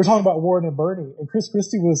they were talking about Warren and Bernie, and Chris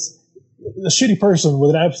Christie was a shitty person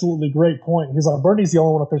with an absolutely great point. He's like, Bernie's the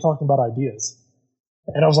only one up there talking about ideas,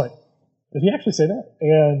 and I was like, did he actually say that?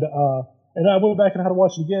 And I went back and had to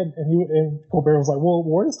watch it again, and Colbert was like, "Well,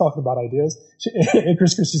 Warren's talking about ideas," and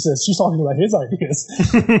Chris Christie says she's talking about his ideas.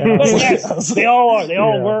 They all are. They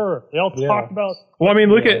all were. They all talked about. Well, I mean,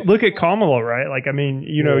 look at Kamala, right? Like, I mean,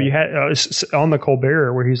 you had on the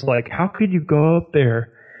Colbert where he's like, "How could you go up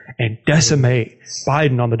there and decimate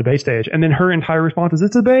Biden on the debate stage?" And then her entire response is,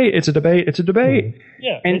 "It's a debate. It's a debate. It's a debate."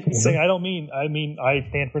 Yeah, and saying, I mean, I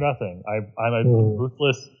stand for nothing. I'm a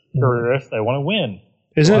ruthless careerist. I want to win.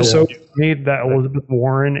 Isn't it so funny that Elizabeth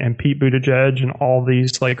Warren and Pete Buttigieg and all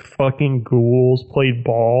these like fucking ghouls played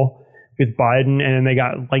ball with Biden and they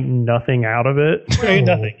got like nothing out of it?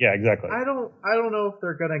 Nothing. Yeah, exactly. I don't know if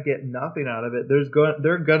they're gonna get nothing out of it.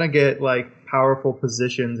 They're gonna get like powerful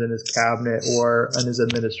positions in his cabinet or in his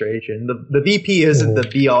administration. The VP isn't the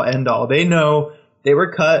be all end all. They know they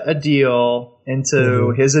were cut a deal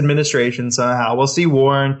into his administration somehow. We'll see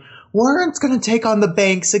Warren. Warren's gonna take on the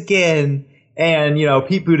banks again. And,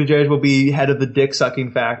 Pete Buttigieg will be head of the dick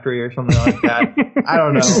sucking factory or something like that. I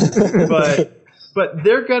don't know. But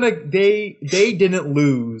they're they didn't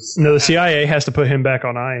lose. No, the CIA has to put him back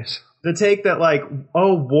on ice. The take that like,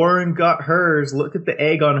 oh, Warren got hers. Look at the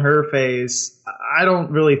egg on her face. I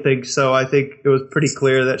don't really think so. I think it was pretty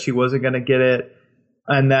clear that she wasn't going to get it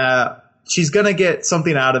and that she's going to get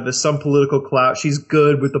something out of this, some political clout. She's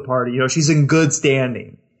good with the party. She's in good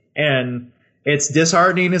standing. And it's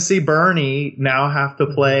disheartening to see Bernie now have to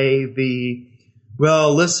play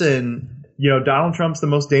listen, Donald Trump's the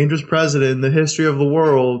most dangerous president in the history of the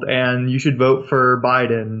world, and you should vote for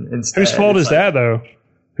Biden instead. Whose fault is that, though?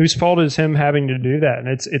 Whose fault is him having to do that? And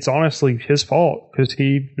it's honestly his fault because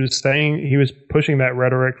he was pushing that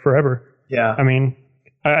rhetoric forever. Yeah. I mean,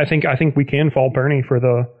 I think we can fault Bernie for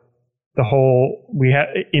the whole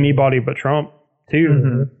anybody but Trump too.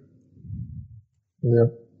 Mm-hmm. Yeah.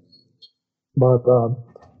 But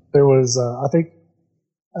there was, I think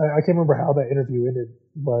I can't remember how that interview ended,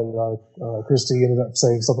 but Christie ended up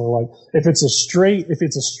saying something like, if it's a straight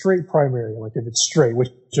primary, like if it's straight, which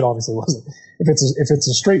it obviously wasn't, if it's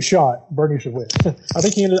a straight shot, Bernie should win. I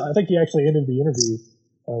think he actually ended the interview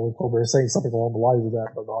with Colbert saying something along the lines of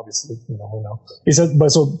that, but obviously, who knows. He said, but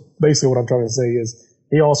so basically what I'm trying to say is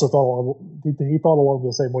he also thought along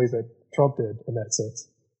the same ways that Trump did in that sense.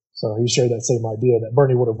 So he shared that same idea that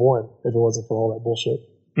Bernie would have won if it wasn't for all that bullshit.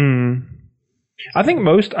 I think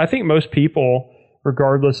most people,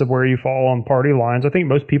 regardless of where you fall on party lines, I think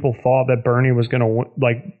most people thought that Bernie was going to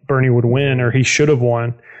Bernie would win, or he should have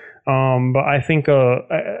won. But I think,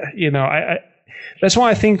 that's why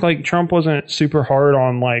I think like Trump wasn't super hard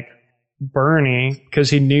on like Bernie, because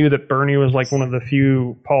he knew that Bernie was like one of the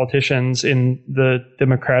few politicians in the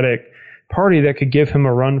Democratic Party that could give him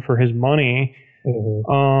a run for his money.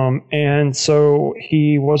 And so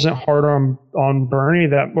he wasn't hard on Bernie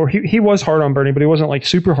he was hard on Bernie, but he wasn't like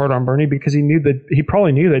super hard on Bernie because he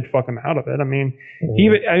probably knew they'd fuck him out of it. I mean,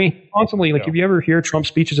 constantly, like if you ever hear Trump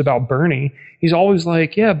speeches about Bernie, he's always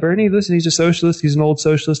like, yeah, Bernie, listen, he's a socialist, he's an old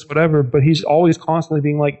socialist, whatever, but he's always constantly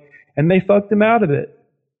being like, and they fucked him out of it.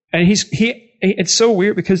 And it's so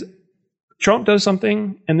weird because Trump does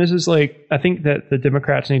something, and this is like, I think that the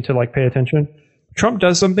Democrats need to like pay attention. Trump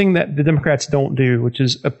does something that the Democrats don't do, which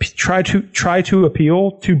is try to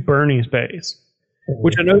appeal to Bernie's base.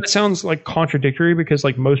 Which I know that sounds like contradictory because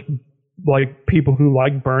like most like people who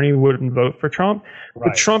like Bernie wouldn't vote for Trump. Right.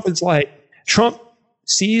 But Trump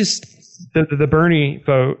sees the Bernie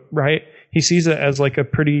vote, right? He sees it as like a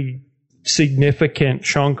pretty significant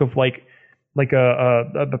chunk of like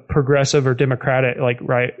a progressive or Democratic, like,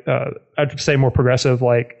 right, I'd say more progressive,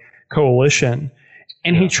 like, coalition.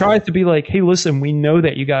 And he tries to be like, hey, listen, we know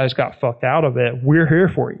that you guys got fucked out of it. We're here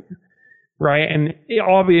for you. Right? And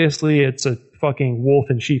obviously it's a fucking wolf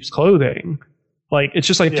in sheep's clothing. Like, it's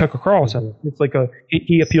just like Tucker Carlson. It's like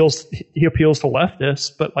he appeals to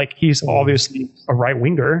leftists, but like he's obviously a right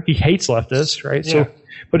winger. He hates leftists, right? Yeah. So,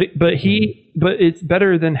 but it's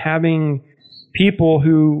better than having people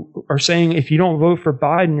who are saying, if you don't vote for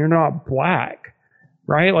Biden, you're not black.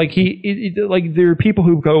 Right? Like like there are people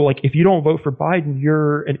who go like, if you don't vote for Biden,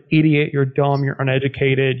 you're an idiot, you're dumb, you're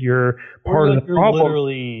uneducated, you're part of the problem.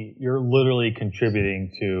 You're literally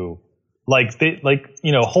contributing to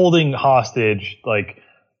holding hostage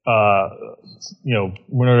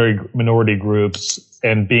minority groups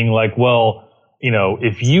and being like, well,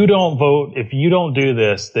 if you don't vote, if you don't do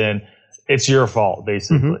this, then it's your fault,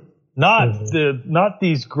 basically. Not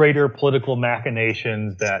these greater political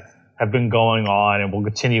machinations that have been going on and will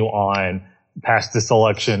continue on past this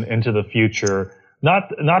election into the future.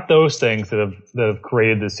 Not those things that have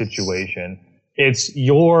created this situation. It's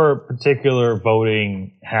your particular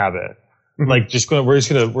voting habit. Like they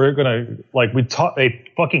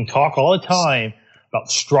fucking talk all the time about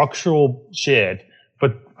structural shit,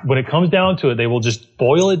 but when it comes down to it, they will just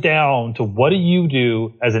boil it down to what do you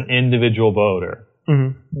do as an individual voter?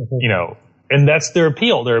 And that's their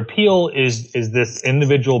appeal. Their appeal is this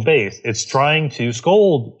individual base. It's trying to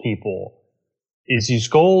scold people. Is you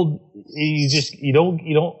scold, you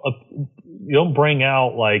don't bring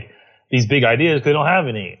out like these big ideas because they don't have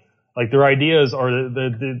any. Like their ideas are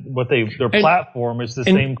their platform is the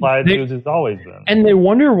same platitudes it's always been. And they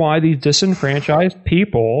wonder why these disenfranchised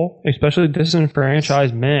people, especially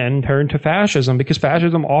disenfranchised men, turn to fascism, because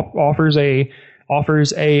fascism offers a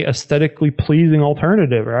aesthetically pleasing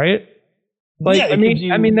alternative, right? Like, I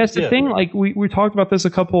mean, that's the thing. Like, we talked about this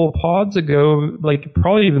a couple of pods ago, like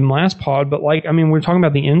probably even last pod, but like, I mean, we're talking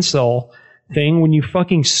about the incel thing. When you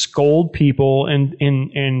fucking scold people and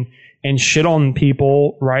shit on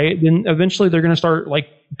people, right? Then eventually they're going to start like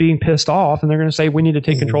being pissed off, and they're going to say, we need to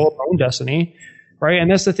take control of our own destiny. Right.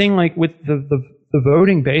 And that's the thing, like with the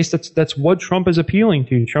voting base, that's what Trump is appealing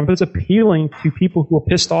to. Trump is appealing to people who are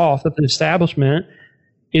pissed off that the establishment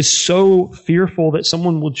is so fearful that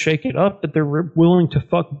someone would shake it up that they're willing to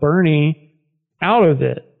fuck Bernie out of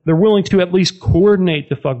it. They're willing to at least coordinate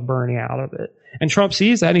to fuck Bernie out of it. And Trump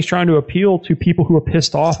sees that, and he's trying to appeal to people who are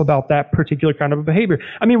pissed off about that particular kind of behavior.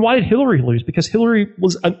 I mean, why did Hillary lose? Because Hillary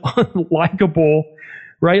was an unlikable,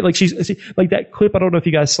 right? Like she's like that clip. I don't know if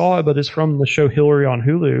you guys saw it, but it's from the show Hillary on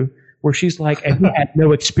Hulu, where she's like, and he had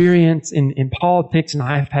no experience in politics, and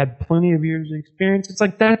I've had plenty of years of experience. It's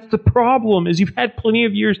like, that's the problem, is you've had plenty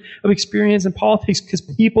of years of experience in politics because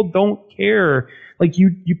people don't care. Like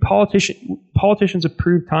politicians have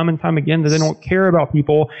proved time and time again that they don't care about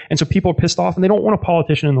people, and so people are pissed off, and they don't want a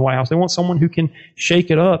politician in the White House. They want someone who can shake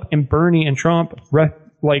it up, and Bernie and Trump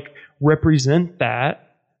represent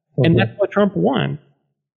that, and that's why Trump won.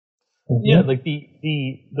 Yeah, like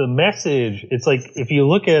the message, it's like if you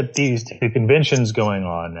look at these two conventions going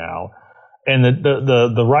on now, and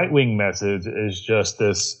the right wing message is just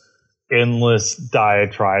this endless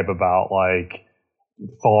diatribe about like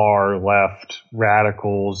far left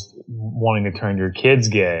radicals wanting to turn your kids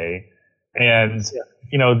gay, and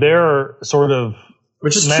they're sort of,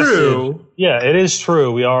 which is message, true. Yeah, it is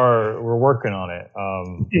true. We're working on it.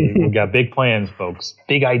 We got big plans, folks.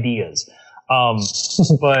 Big ideas.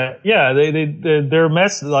 But yeah, their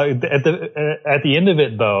message, like at the end of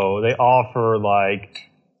it though, they offer like,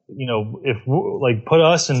 if like put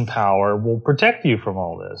us in power, we'll protect you from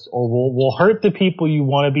all this, or we'll hurt the people you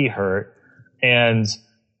want to be hurt, and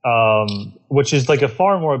which is like a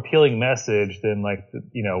far more appealing message than like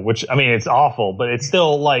which, I mean, it's awful, but it's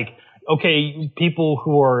still like, okay, people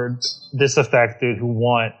who are disaffected, who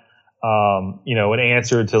want an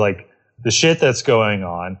answer to like the shit that's going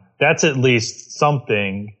on. That's at least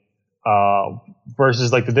something,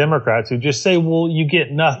 versus like the Democrats who just say, well, you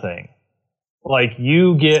get nothing. Like,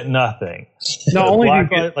 you get nothing. Not only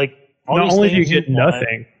do you get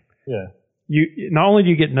nothing. Yeah. Not only do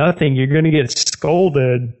you get nothing, you're going to get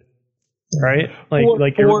scolded, right?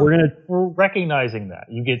 For recognizing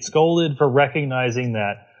that. You get scolded for recognizing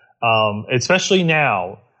that, especially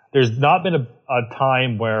now. There's not been a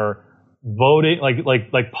time where voting,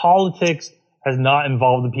 like politics has not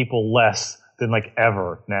involved the people less than like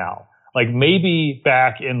ever now. Like maybe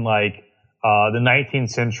back in like the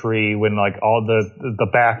 19th century when like all the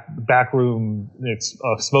back room,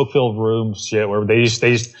 smoke-filled room shit where they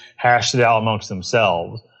just hashed it out amongst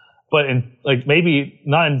themselves. But in like maybe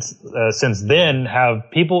not since then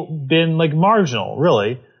have people been like marginal,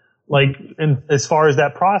 really, like in as far as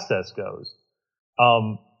that process goes.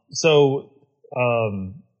 So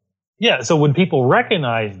when people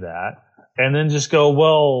recognize that, and then just go,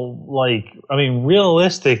 well, like, I mean,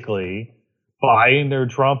 realistically, buying their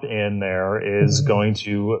Trump in there is going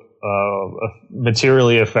to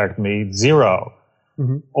materially affect me zero.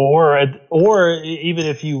 Mm-hmm. Or even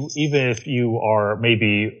if you are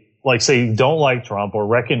maybe like say you don't like Trump, or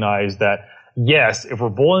recognize that yes, if we're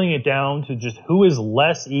boiling it down to just who is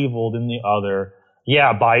less evil than the other,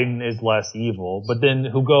 yeah, Biden is less evil. But then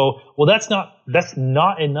who go, well, that's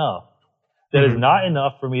not enough. That is not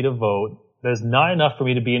enough for me to vote. That is not enough for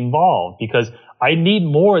me to be involved, because I need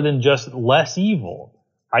more than just less evil.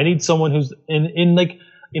 I need someone who's in like,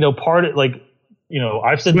 part of like,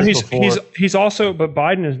 I've said this before. He's also, but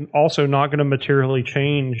Biden is also not going to materially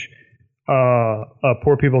change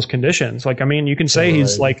poor people's conditions. Like, I mean, you can say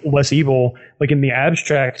he's like less evil, like in the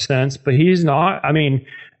abstract sense, but he's not. I mean,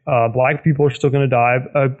 black people are still going to die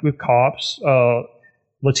with cops.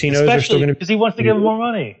 Latinos are still going to, because he wants to give them more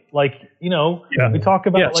money. Like, we talk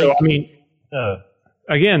about. Yeah, so I mean,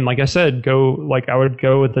 again, like I said, I would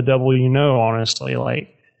go with the devil, honestly.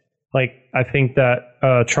 Like I think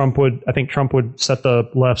that Trump would set the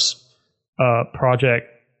left's project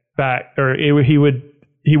back, or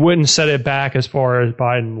he wouldn't set it back as far as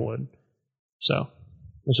Biden would. So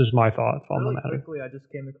this is my thoughts on the matter. Quickly, I just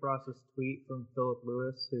came across this tweet from Philip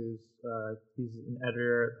Lewis, who's he's an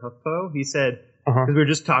editor at HuffPo. He said, because we were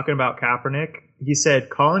just talking about Kaepernick, he said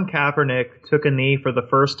Colin Kaepernick took a knee for the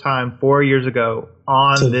first time 4 years ago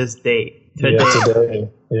on this date. Today.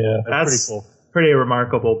 Yeah, that's pretty cool. Pretty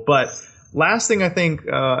remarkable. But last thing I think,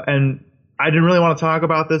 and I didn't really want to talk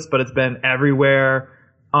about this, but it's been everywhere.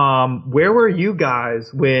 Where were you guys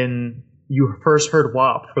when you first heard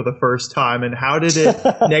WAP for the first time, and how did it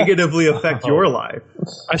negatively affect your life?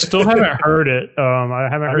 I still haven't heard it. I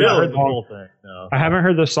haven't heard the whole thing. No. I haven't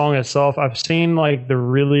heard the song itself. I've seen like the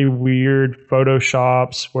really weird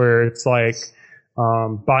photoshops where it's like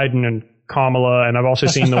Biden and Kamala, and I've also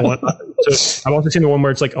seen the one. I've also seen the one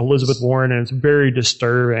where it's like Elizabeth Warren, and it's very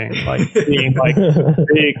disturbing. Like being like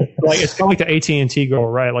big, like it's kind of like the AT&T girl,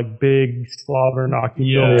 right? Like big slobber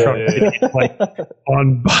knocking like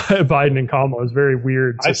on Biden and Kamala. It's very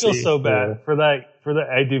weird. I feel so bad for that.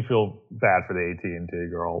 I do feel bad for the AT&T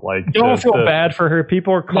girl. Like, you don't feel bad for her.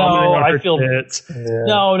 People are commenting on her tits.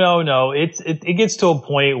 No. It gets to a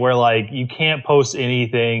point where like you can't post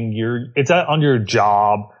anything. It's on your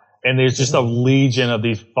job. And there's just a legion of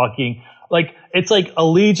these fucking, like, it's like a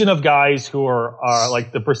legion of guys who are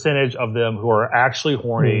like the percentage of them who are actually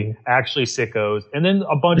horny, actually sickos. And then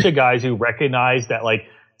a bunch of guys who recognize that like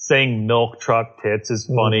saying milk truck tits is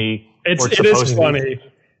funny. It is funny.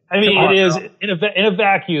 I mean, it is in a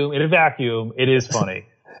vacuum, it is funny.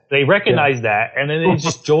 They recognize that, and then they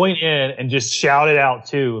just join in and just shout it out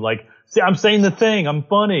too. Like, See, I'm saying the thing. I'm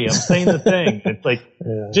funny. I'm saying the thing. It's like,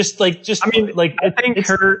 I mean, like, I think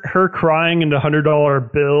her crying into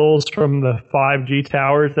 $100 bills from the 5G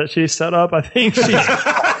towers that she set up. I think she's.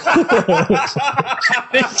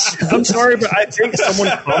 I'm sorry, but I think someone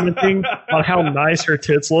commenting on how nice her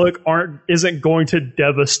tits look isn't going to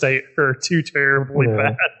devastate her too terribly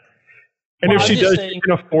bad. And if she does, she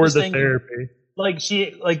can afford the therapy. Like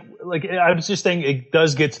I was just saying, it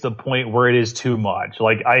does get to the point where it is too much.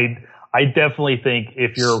 Like I definitely think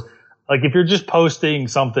if you're just posting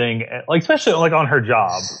something, like especially like on her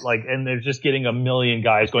job, like, and they're just getting a million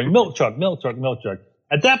guys going milk truck, milk truck, milk truck.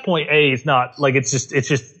 At that point, it's not like it's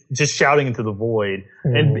just shouting into the void,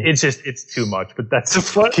 and it's too much. But that's the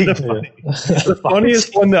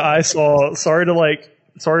funniest one that I saw. Sorry to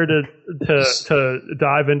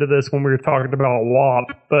dive into this when we were talking about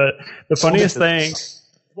WAP, but the funniest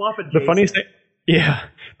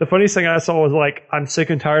thing I saw was like, I'm sick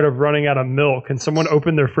and tired of running out of milk, and someone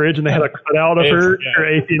opened their fridge and they had a cutout of her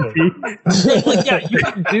AT&T. Like, yeah, you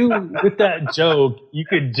could do with that joke, you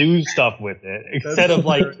could do stuff with it instead of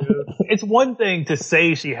like, it's one thing to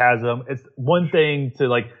say she has them. It's one thing to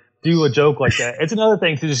like do a joke like that. It's another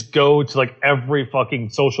thing to just go to like every fucking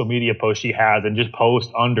social media post she has and just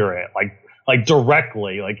post under it, like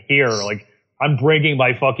directly, like here, like I'm bringing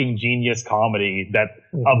my fucking genius comedy that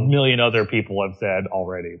a million other people have said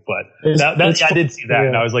already. But I did see that,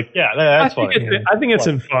 and I was like, yeah, that's funny. I think it's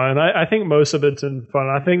in fun. I think most of it's in fun.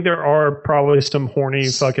 I think there are probably some horny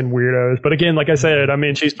fucking weirdos. But again, like I said, I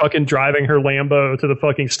mean, she's fucking driving her Lambo to the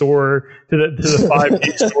fucking store, to the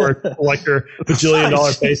 5G store, to collect her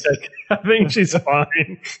bajillion-dollar paycheck. I think she's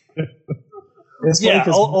fine.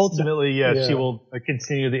 Ultimately, she will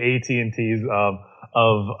continue the AT&T's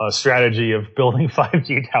of a strategy of building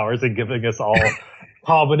 5G towers and giving us all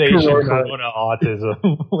combination corona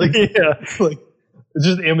autism. Like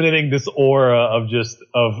just emanating this aura of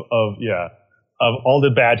all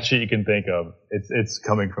the bad shit you can think of. It's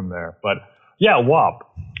coming from there. But yeah, WAP.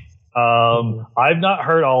 I've not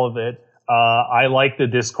heard all of it. I like the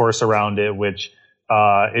discourse around it, which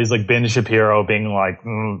is like Ben Shapiro being like,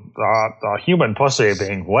 the human pussy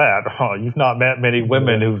being wet. Oh, you've not met many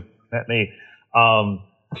women who've met me. So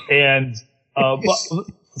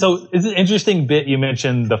it's an interesting bit you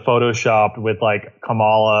mentioned the Photoshop with like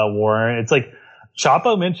Kamala Warren. It's like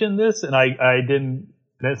Chapo mentioned this and I didn't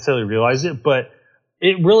necessarily realize it, but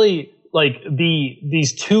it really like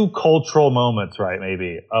these two cultural moments, right?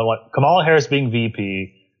 Maybe like Kamala Harris being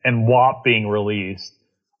VP and WAP being released,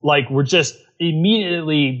 like we're just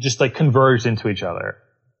immediately just like converged into each other.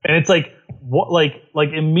 And it's like, what, like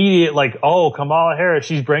immediate, like, oh, Kamala Harris,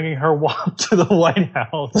 she's bringing her WAP to the White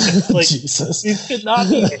House. Like, Jesus. These could not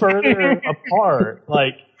be further apart.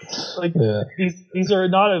 These are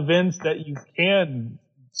not events that you can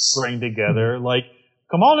bring together. Like,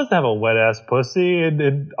 Kamala doesn't have a wet ass pussy,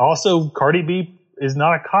 and also Cardi B is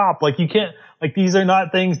not a cop. Like, you can't, like, these are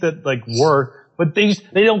not things that like work. But they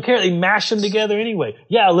don't care. They mash them together anyway.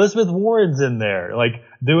 Yeah, Elizabeth Warren's in there, like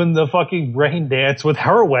doing the fucking rain dance with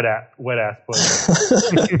her wet ass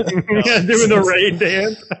pussy. Yeah, doing the rain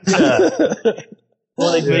dance. Yeah,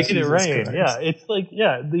 like making it rain. Christ. Yeah, it's like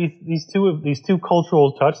these two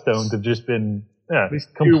cultural touchstones have just been these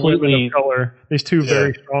completely women of color. These two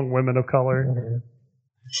very strong women of color.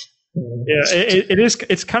 Mm-hmm. Yeah, it is.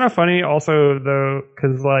 It's kind of funny also though,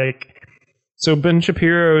 because like. So Ben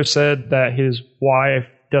Shapiro said that his wife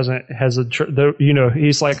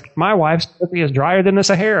he's like, my wife's pussy is drier than the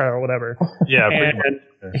Sahara or whatever. Yeah. And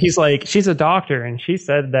he's like, she's a doctor. And she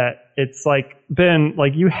said that it's like, Ben,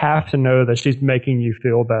 like you have to know that she's making you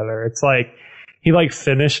feel better. It's like, he like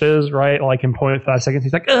finishes, right? Like in 0.5 seconds,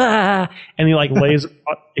 he's like, ah, and he like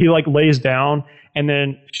lays down and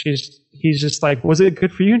then he's just like, was it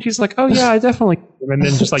good for you? And she's like, oh yeah, I definitely, and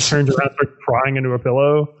then just like turns around and starts crying into a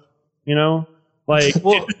pillow. You know, like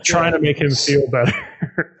trying to make him feel better.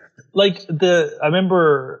 Like I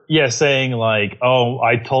remember, saying like, oh,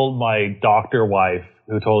 I told my doctor wife,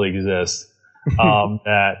 who totally exists,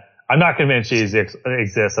 that I'm not convinced she exists.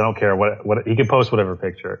 I don't care what he can post whatever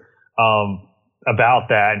picture, about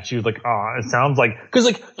that. And she was like, oh, it sounds like,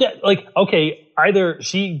 cause okay, either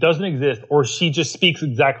she doesn't exist or she just speaks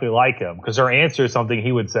exactly like him. Cause her answer is something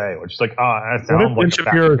he would say, which is like, that sounds like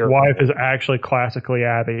Shapiro's wife is actually classically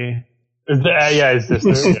Abby. His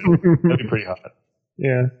sister. That'd be pretty hot.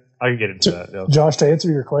 Yeah. I can get into that. Yeah. Josh, to answer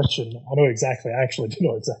your question, I know exactly. I actually do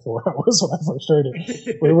know exactly where I was when I first heard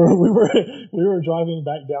it. We were driving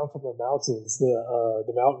back down from the mountains,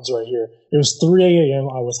 the mountains right here. It was 3 a.m.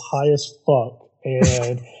 I was high as fuck,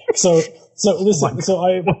 and so listen. So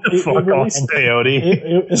I peyote.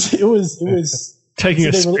 It was Taking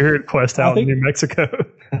a spirit quest out in New Mexico.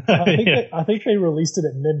 I think they released it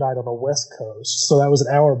at midnight on the West Coast, so that was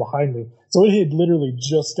an hour behind me. So it had literally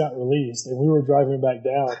just got released, and we were driving back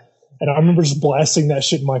down. And I remember just blasting that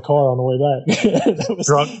shit in my car on the way back.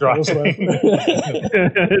 Drunk driving.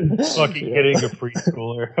 Fucking hitting a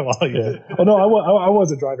preschooler while you. Oh no, I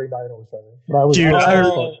wasn't driving. Diana was driving. But I was. Dude,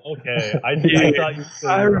 okay. I thought you.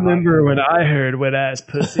 I remember when I heard wet ass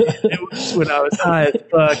pussy. It was when I was high as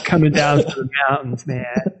fuck coming down from the mountains,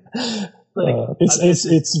 man.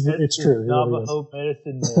 It's true. Navajo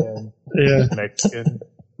medicine man. Yeah, Mexican.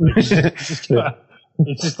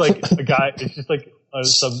 It's just like a guy. It's just like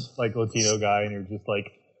some like Latino guy, and you're just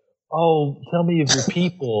like, "Oh, tell me of your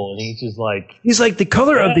people," and he's like the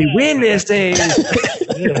color of the wind these days.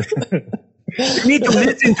 You need to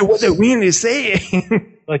listen to what the wind is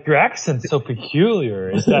saying. Like your accent's so peculiar.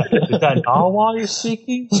 Is that Nawa you're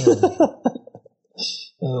speaking?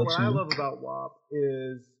 What I love about WAP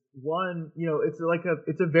is one, it's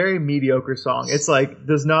a very mediocre song. It's like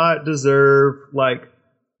does not deserve like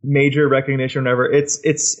major recognition or whatever.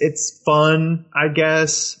 It's fun, I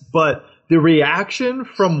guess, but the reaction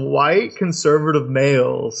from white conservative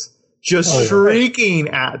males just shrieking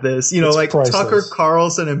at this, it's like priceless. Tucker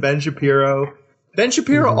Carlson and Ben Shapiro. Ben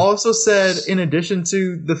Shapiro also said, in addition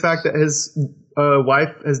to the fact that his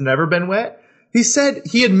wife has never been wet,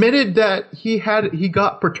 he admitted that he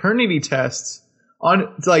got paternity tests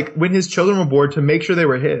on like when his children were born to make sure they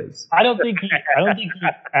were his. I don't think he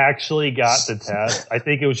actually got the test. I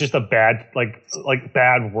think it was just a bad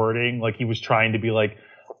bad wording. Like he was trying to be like,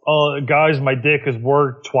 "Oh, guys, my dick has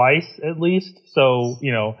worked twice at least." So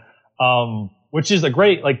which is a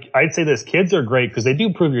great. Like I'd say this: kids are great because they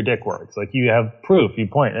do prove your dick works. Like you have proof. You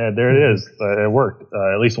point, there it is. It worked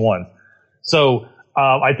at least once. So.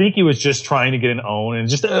 I think he was just trying to get an own and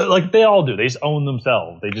just like they all do. They just own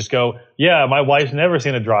themselves. They just go, yeah, my wife's never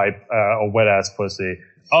seen a wet ass pussy.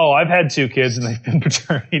 Oh, I've had 2 kids and they've been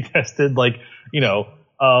paternity tested. Like, yeah,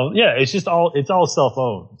 it's all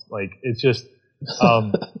self-owned. Like, it's just,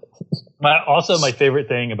 my favorite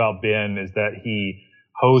thing about Ben is that he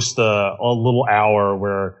hosts a little hour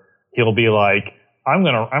where he'll be like, I'm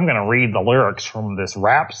going to read the lyrics from this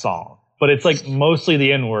rap song. But it's like mostly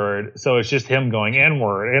the N-word, so it's just him going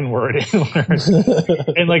N-word, N-word,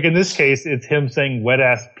 N-word. And like in this case, it's him saying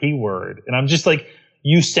wet-ass P-word. And I'm just like,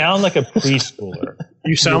 you sound like a preschooler.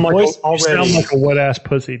 You sound like a wet-ass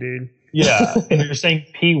pussy, dude. Yeah, and you're saying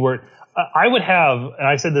P-word. I would have, and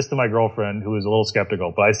I said this to my girlfriend who was a little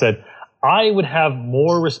skeptical, but I said, I would have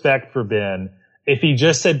more respect for Ben if he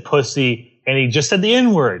just said pussy and he just said the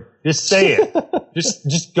N-word. Just say it.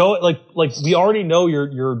 just go like we already know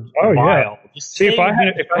you're vile. Yeah. See, if I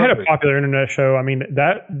had a popular internet show, I mean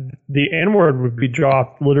that the N-word would be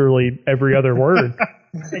dropped literally every other word.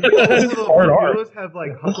 And you always have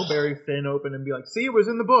like Huckleberry Finn open and be like, "See, it was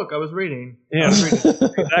in the book I was reading." Yeah,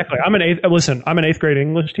 exactly. I'm an 8th grade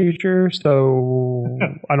English teacher, so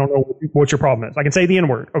I don't know what your problem is. I can say the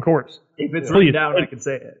N-word, of course. If it's written down, I can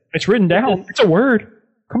say it. It's written down. It's a word.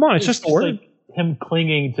 Come on, it's just a word. Like him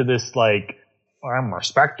clinging to this like, I'm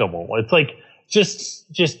respectable. It's like just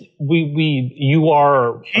you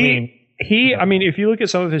are. I mean, if you look at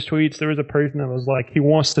some of his tweets, there was a person that was like, he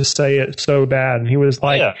wants to say it so bad, and he was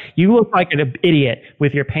like, "You look like an idiot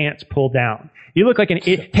with your pants pulled down. You look like an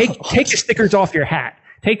idiot. Take the stickers off your hat.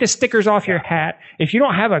 Take the stickers off your hat. If you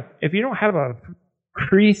don't have a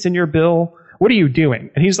crease in your bill, what are you doing?"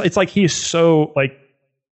 And it's like he's so like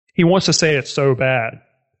he wants to say it so bad.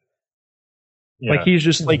 Yeah. Like he's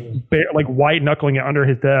just like white knuckling it under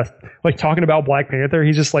his desk, like talking about Black Panther.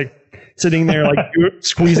 He's just like sitting there, like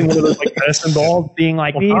squeezing one of those like medicine balls, being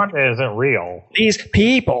like, "Wakanda isn't real. These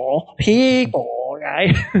people,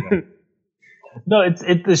 right?" No, it's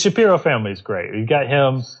the Shapiro family is great. You got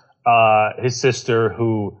him, his sister,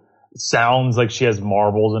 who sounds like she has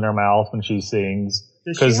marbles in her mouth when she sings.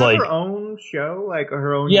 Does she have her own show, like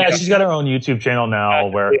her own? Yeah, she's got her own YouTube channel now.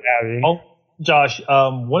 Where Josh,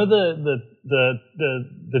 one of the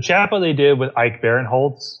Chappa they did with Ike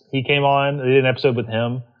Barinholtz, he came on. They did an episode with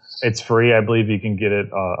him. It's free. I believe you can get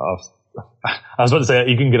it off. I was about to say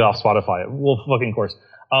you can get it off Spotify. Well, fucking course.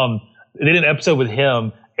 They did an episode with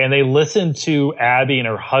him, and they listened to Abby and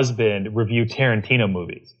her husband review Tarantino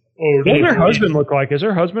movies. What does her husband look like? Is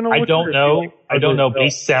her husband? I don't know. I don't know. But he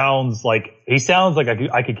sounds like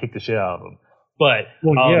I could kick the shit out of him. But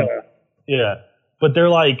yeah. But they're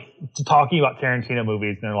like talking about Tarantino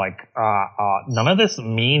movies, and they're like, none of this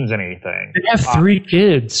means anything. They have 3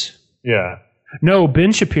 kids. Yeah. No,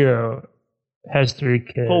 Ben Shapiro has 3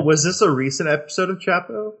 kids. Well, was this a recent episode of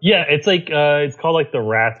Chapo? Yeah, it's like it's called like The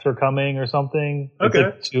Rats Are Coming or something.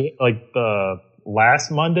 Okay. It's like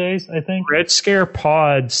last Mondays, I think. Red Scare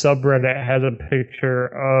Pod subreddit has a picture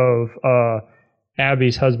of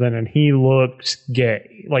Abby's husband, and he looks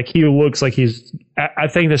gay. Like, he looks like he's... I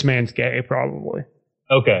think this man's gay, probably.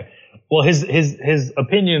 Okay. Well, his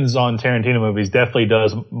opinions on Tarantino movies definitely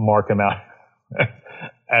does mark him out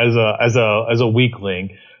as a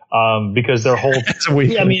weakling, because their whole... It's a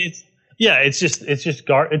weakling. I mean, it's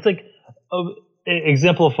like... It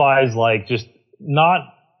exemplifies, like, just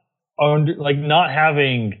not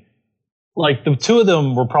having... Like, the two of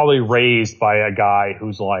them were probably raised by a guy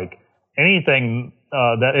who's like, anything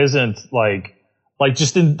that isn't like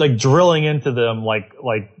just in, like, drilling into them like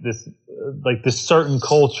this certain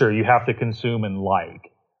culture you have to consume and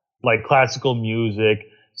like classical music,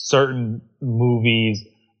 certain movies,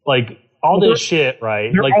 like all this shit,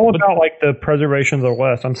 right? They're like all about like the preservation of the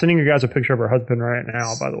West. I'm sending you guys a picture of her husband right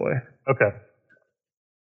now, by the way. Okay.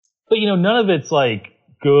 But none of it's like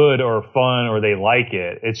good or fun or they like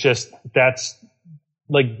it. It's just that's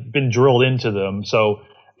like been drilled into them. So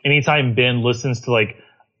anytime Ben listens to like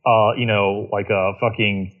a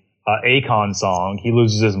fucking Akon song, he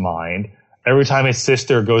loses his mind. Every time his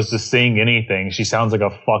sister goes to sing anything, she sounds like a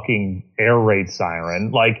fucking air raid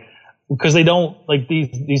siren. Like, because they don't, like,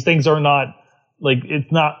 these things are not, like,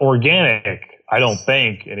 it's not organic, I don't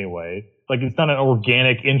think, anyway. Like, it's not an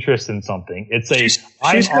organic interest in something. It's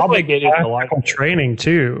I'm obligated to like training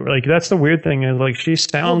too. Like, that's the weird thing is, like, she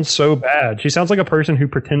sounds so bad. She sounds like a person who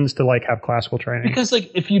pretends to like have classical training. Because, like,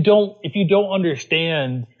 if you don't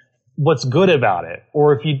understand what's good about it,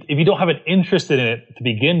 or if you don't have an interest in it to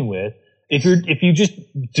begin with, if you just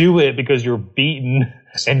do it because you're beaten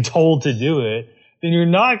and told to do it, then you're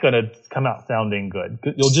not going to come out sounding good.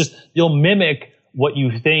 You'll mimic what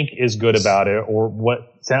you think is good about it, or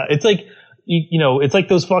what sound. It's like, it's like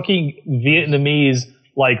those fucking Vietnamese,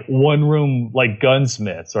 like, one room, like,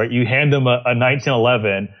 gunsmiths, right? You hand them a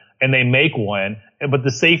 1911 and they make one, but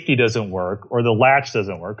the safety doesn't work or the latch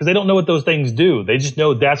doesn't work because they don't know what those things do. They just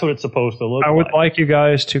know that's what it's supposed to look like. I would like you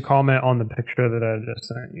guys to comment on the picture that I just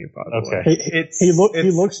sent you, by the way.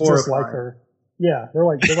 He looks just like her. Yeah, they're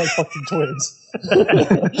like fucking twins.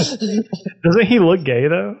 Doesn't he look gay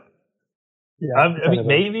though? Yeah, I mean,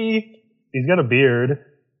 maybe he's got a beard.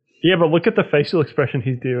 Yeah, but look at the facial expression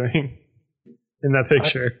he's doing in that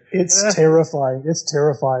picture. It's terrifying. It's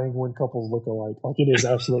terrifying when couples look alike. Like, it is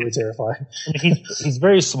absolutely terrifying. I mean, he's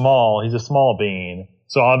very small. He's a small being.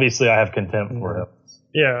 So obviously I have contempt for him.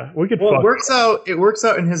 Yeah, we could. Well, it works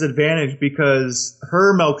out in his advantage because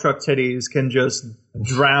her milk truck titties can just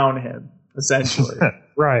drown him, essentially.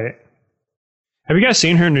 Right. Have you guys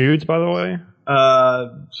seen her nudes, by the way?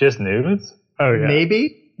 She has nudes? Oh yeah.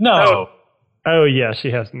 Maybe? No. Oh yeah,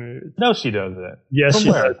 she has nudes. No, she doesn't. Yes, From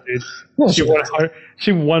she where? does, dude.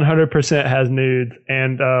 She 100% has nudes,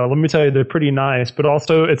 and let me tell you, they're pretty nice. But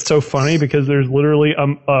also, it's so funny because there's literally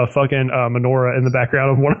a fucking menorah in the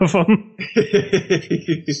background of one of them.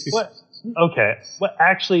 What? Okay. What?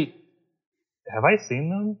 Actually, have I seen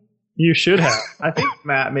them? You should have. I think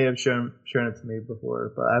Matt may have shown it to me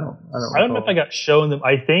before, but I don't know if I got shown them.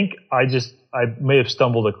 I think I may have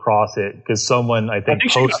stumbled across it because someone I think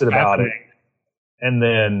posted about it. And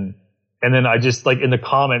then I just, like, in the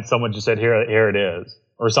comments, someone just said, here it is,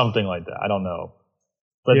 or something like that. I don't know.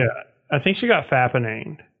 But yeah, I think she got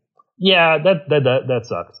fappening. Yeah, that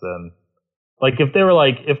sucks then. Like, if they're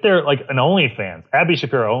like an OnlyFans, Abby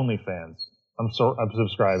Shapiro OnlyFans, I'm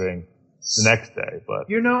subscribing the next day. But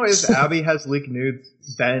if Abby has leaked nudes,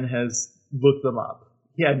 Ben has looked them up.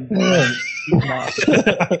 He had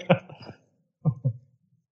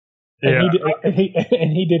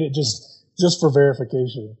and he did it just for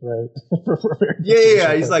verification, right? for verification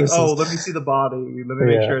yeah. He's like, oh, let me see the body. Let me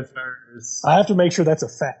make sure it's hers. I have to make sure that's a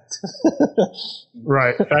fact.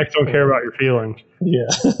 Right. Facts don't care about your feelings. Yeah.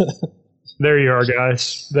 There you are,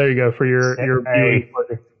 guys. There you go for your viewing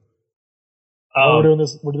pleasure. We're doing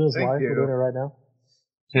this live. You. We're doing it right now.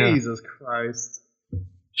 Jesus Christ.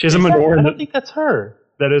 She has a menorah. I don't think that's her.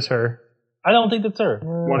 That is her. I don't think that's her.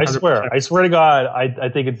 100%. I swear to God, I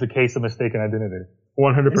think it's a case of mistaken identity.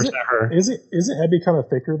 100% her. Isn't Abby kind of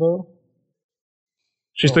thicker though?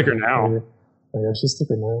 She's thicker now. Yeah, she's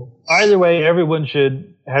thicker now. Either way, everyone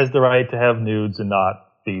has the right to have nudes and not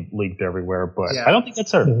be leaked everywhere. But I don't think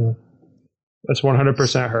that's her. Mm-hmm. That's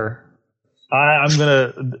 100% her. I'm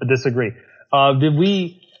gonna disagree.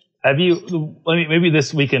 Maybe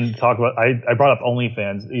this we can talk about. I brought up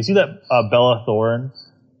OnlyFans. You see that Bella Thorne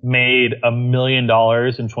made $1 million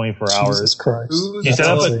in 24 hours. Jesus Christ! She set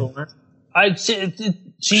up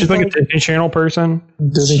she's like a Disney Channel person.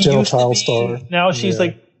 Disney Channel child star. Now she's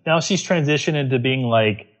transitioned into being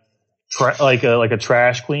like a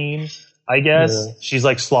trash queen. I guess. Yeah. She's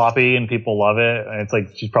like sloppy and people love it. And it's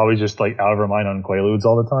like, she's probably just like out of her mind on Quaaludes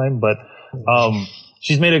all the time. But,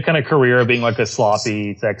 she's made a kind of career of being like a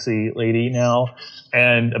sloppy, sexy lady now.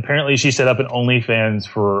 And apparently she set up an OnlyFans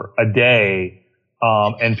for a day.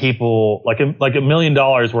 And people like $1 million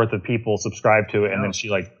worth of people subscribe to it. And then she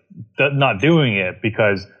like not doing it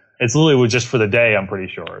because it's literally just for the day. I'm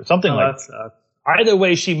pretty sure something like that sucks. Either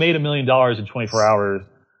way, she made $1 million in 24 hours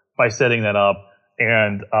by setting that up.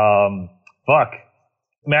 And, fuck.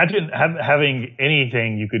 Imagine having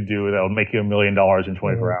anything you could do that would make you $1 million in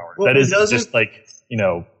 24 hours. Well, that is just like, you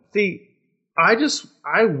know. See, I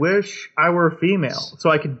wish I were female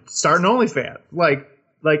so I could start an OnlyFans. Like,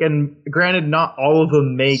 and granted, not all of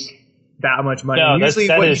them make that much money. No, usually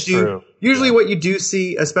that what is you do, true. Usually what you do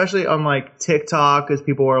see, especially on like TikTok, is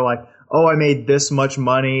people are like, oh, I made this much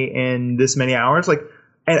money in this many hours. Like,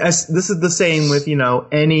 and this is the same with, you know,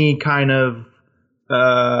 any kind of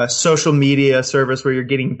social media service where you're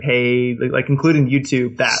getting paid, like including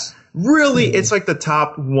YouTube, that really it's like the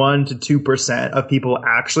top 1% to 2% of people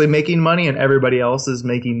actually making money, and everybody else is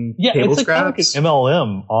making table it's scraps. Like an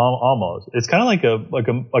MLM almost. It's kind of like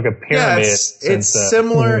a pyramid. Yeah, it's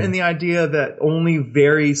similar in the idea that only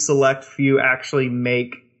very select few actually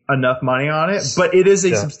make enough money on it, but it is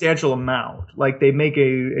a substantial amount. Like they make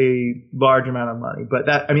a large amount of money, but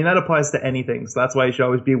that applies to anything. So that's why you should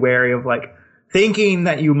always be wary of like thinking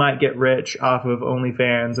that you might get rich off of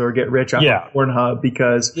OnlyFans or get rich off of Pornhub,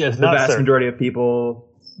 because the vast majority of people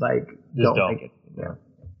like don't make it. Yeah.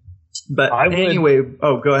 But anyway,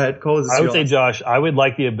 go ahead, Cole. I would say, Josh, I would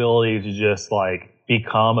like the ability to just like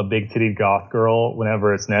become a big titty goth girl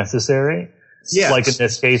whenever it's necessary. Yeah. Like in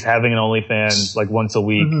this case, having an OnlyFans like once a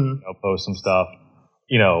week, you know, post some stuff,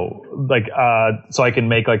 you know, like, so I can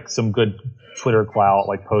make like some good Twitter clout,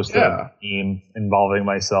 like post a meme involving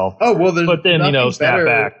myself. Oh, well, but then, you know, snap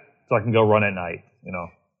back so I can go run at night, you know.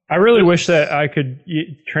 I really wish that I could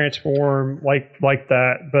transform like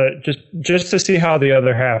that, but just to see how the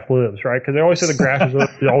other half lives, right? Because they always say the grass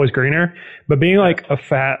is always greener, but being like a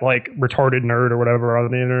fat, like retarded nerd or whatever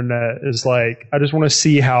on the internet is like, I just want to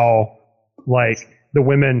see how like the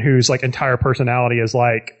women whose like entire personality is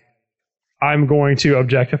like, I'm going to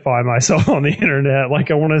objectify myself on the internet. Like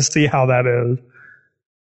I want to see how that is.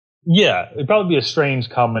 Yeah, it'd probably be a strange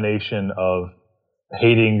combination of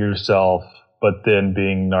hating yourself but then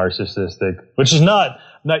being narcissistic, which is not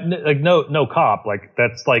like no cop. Like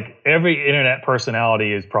that's like every internet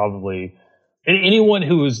personality is probably anyone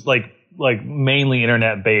who is like mainly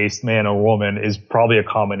internet based, man or woman, is probably a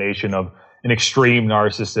combination of an extreme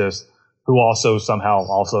narcissist who also somehow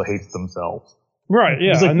also hates themselves. Right.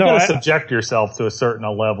 Yeah. Like, you gotta subject yourself to a certain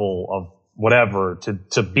level of whatever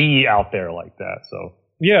to be out there like that. So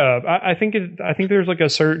yeah, I think there's like a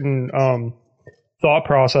certain thought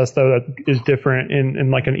process though that is different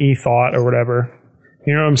in like an e-thought or whatever.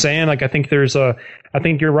 You know what I'm saying? Like I think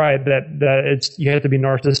you're right that it's, you have to be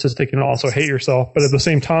narcissistic and also hate yourself, but at the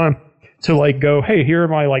same time to like go, hey, here are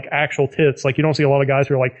my like actual tits. Like you don't see a lot of guys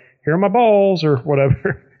who are like, here are my balls or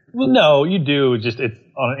whatever. Well, no, you do. Just it's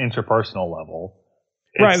on an interpersonal level.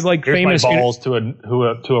 Right, like here's famous my balls to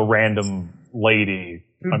a random lady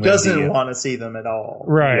who doesn't want to see them at all.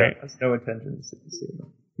 Right, has no intention to see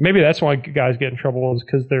them. Maybe that's why guys get in trouble, is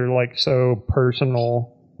because they're like so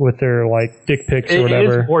personal with their like dick pics or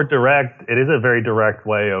whatever. It is more direct. It is a very direct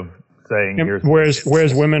way of saying.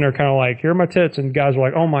 Whereas women are kind of like, here are my tits, and guys are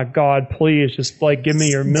like, oh my god, please just like give me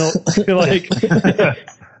your milk. Like.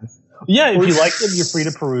 Yeah, if you like them, you're free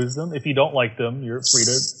to peruse them. If you don't like them, you're free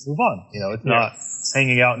to move on. You know, it's not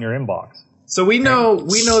hanging out in your inbox. So we know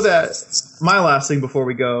that, my last thing before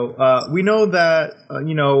we go, we know that,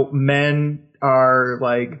 men are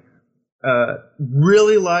like,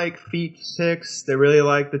 really like feet pics. They really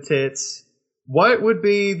like the tits. What would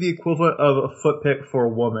be the equivalent of a foot pic for a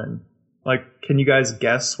woman? Like, can you guys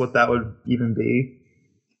guess what that would even be?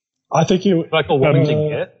 I think you like a woman to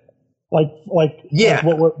get. Like yeah.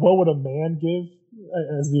 What would a man give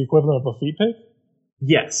as the equivalent of a feet pic?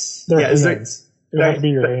 Yes. Their hands. It would have to be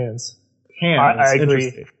your hands. Hands. I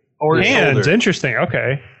agree. Or hands. Interesting.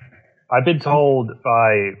 Okay. I've been told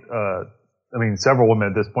by, several women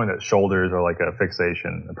at this point that shoulders are like a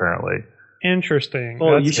fixation, apparently. Interesting.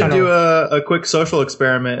 Well, you should do a quick social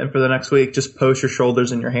experiment, and for the next week, just post your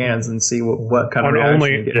shoulders and your hands and see what kind of reaction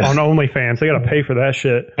you get. On OnlyFans, they got to pay for that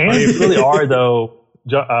shit. Hands really are though.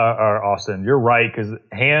 Austin, you're right, because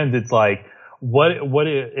hands, it's like, what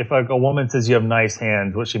if like a woman says you have nice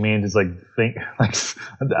hands, what she means is I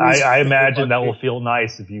imagine that will feel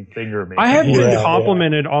nice if you finger me. I have been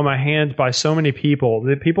complimented on my hands by so many people.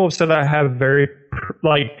 The people have said I have very,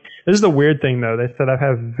 like, This is the weird thing, though. They said I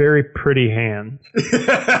have very pretty hands.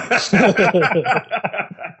 I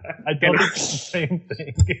don't think it's the same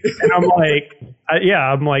thing. And I'm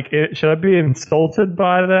like, should I be insulted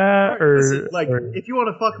by that? Listen, if you want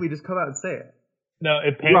to fuck me, just come out and say it. No,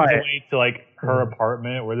 it pans away to like her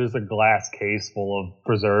apartment where there's a glass case full of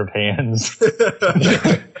preserved hands.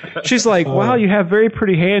 She's like, wow, you have very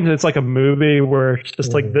pretty hands. And it's like a movie where it's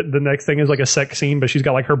just like the next thing is like a sex scene, but she's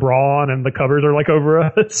got like her bra on and the covers are like over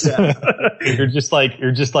us. Yeah. You're just like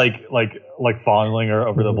fondling her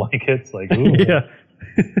over the blankets. Like, ooh. Yeah.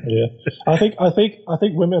 Yeah. I think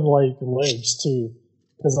women like legs too.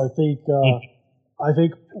 Because I think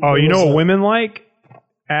oh, you know what women like?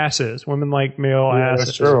 Asses. Women like male asses.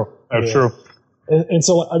 That's true. That's true. And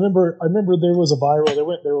so I remember there was a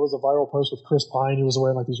viral post with Chris Pine. He was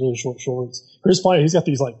wearing like these really short shorts. Chris Pine, he's got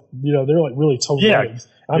these like, they're like really toned legs.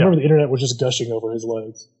 I remember the internet was just gushing over his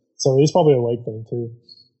legs. So it's probably a leg thing too.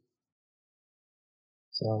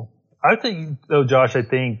 So I think though, Josh, I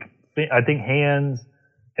think hands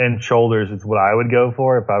and shoulders is what I would go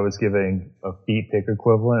for if I was giving a feet pick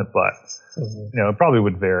equivalent, but it probably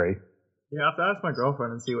would vary. Yeah, I have to ask my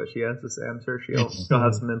girlfriend and see what she has to say. I'm sure she'll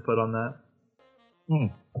have some input on that.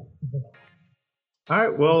 All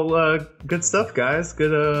right, well, good stuff, guys.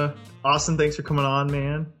 Good, Austin, thanks for coming on,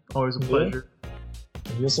 man. Always a pleasure.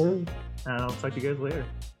 Yes, sir. And I'll talk to you guys later.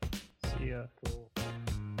 See ya.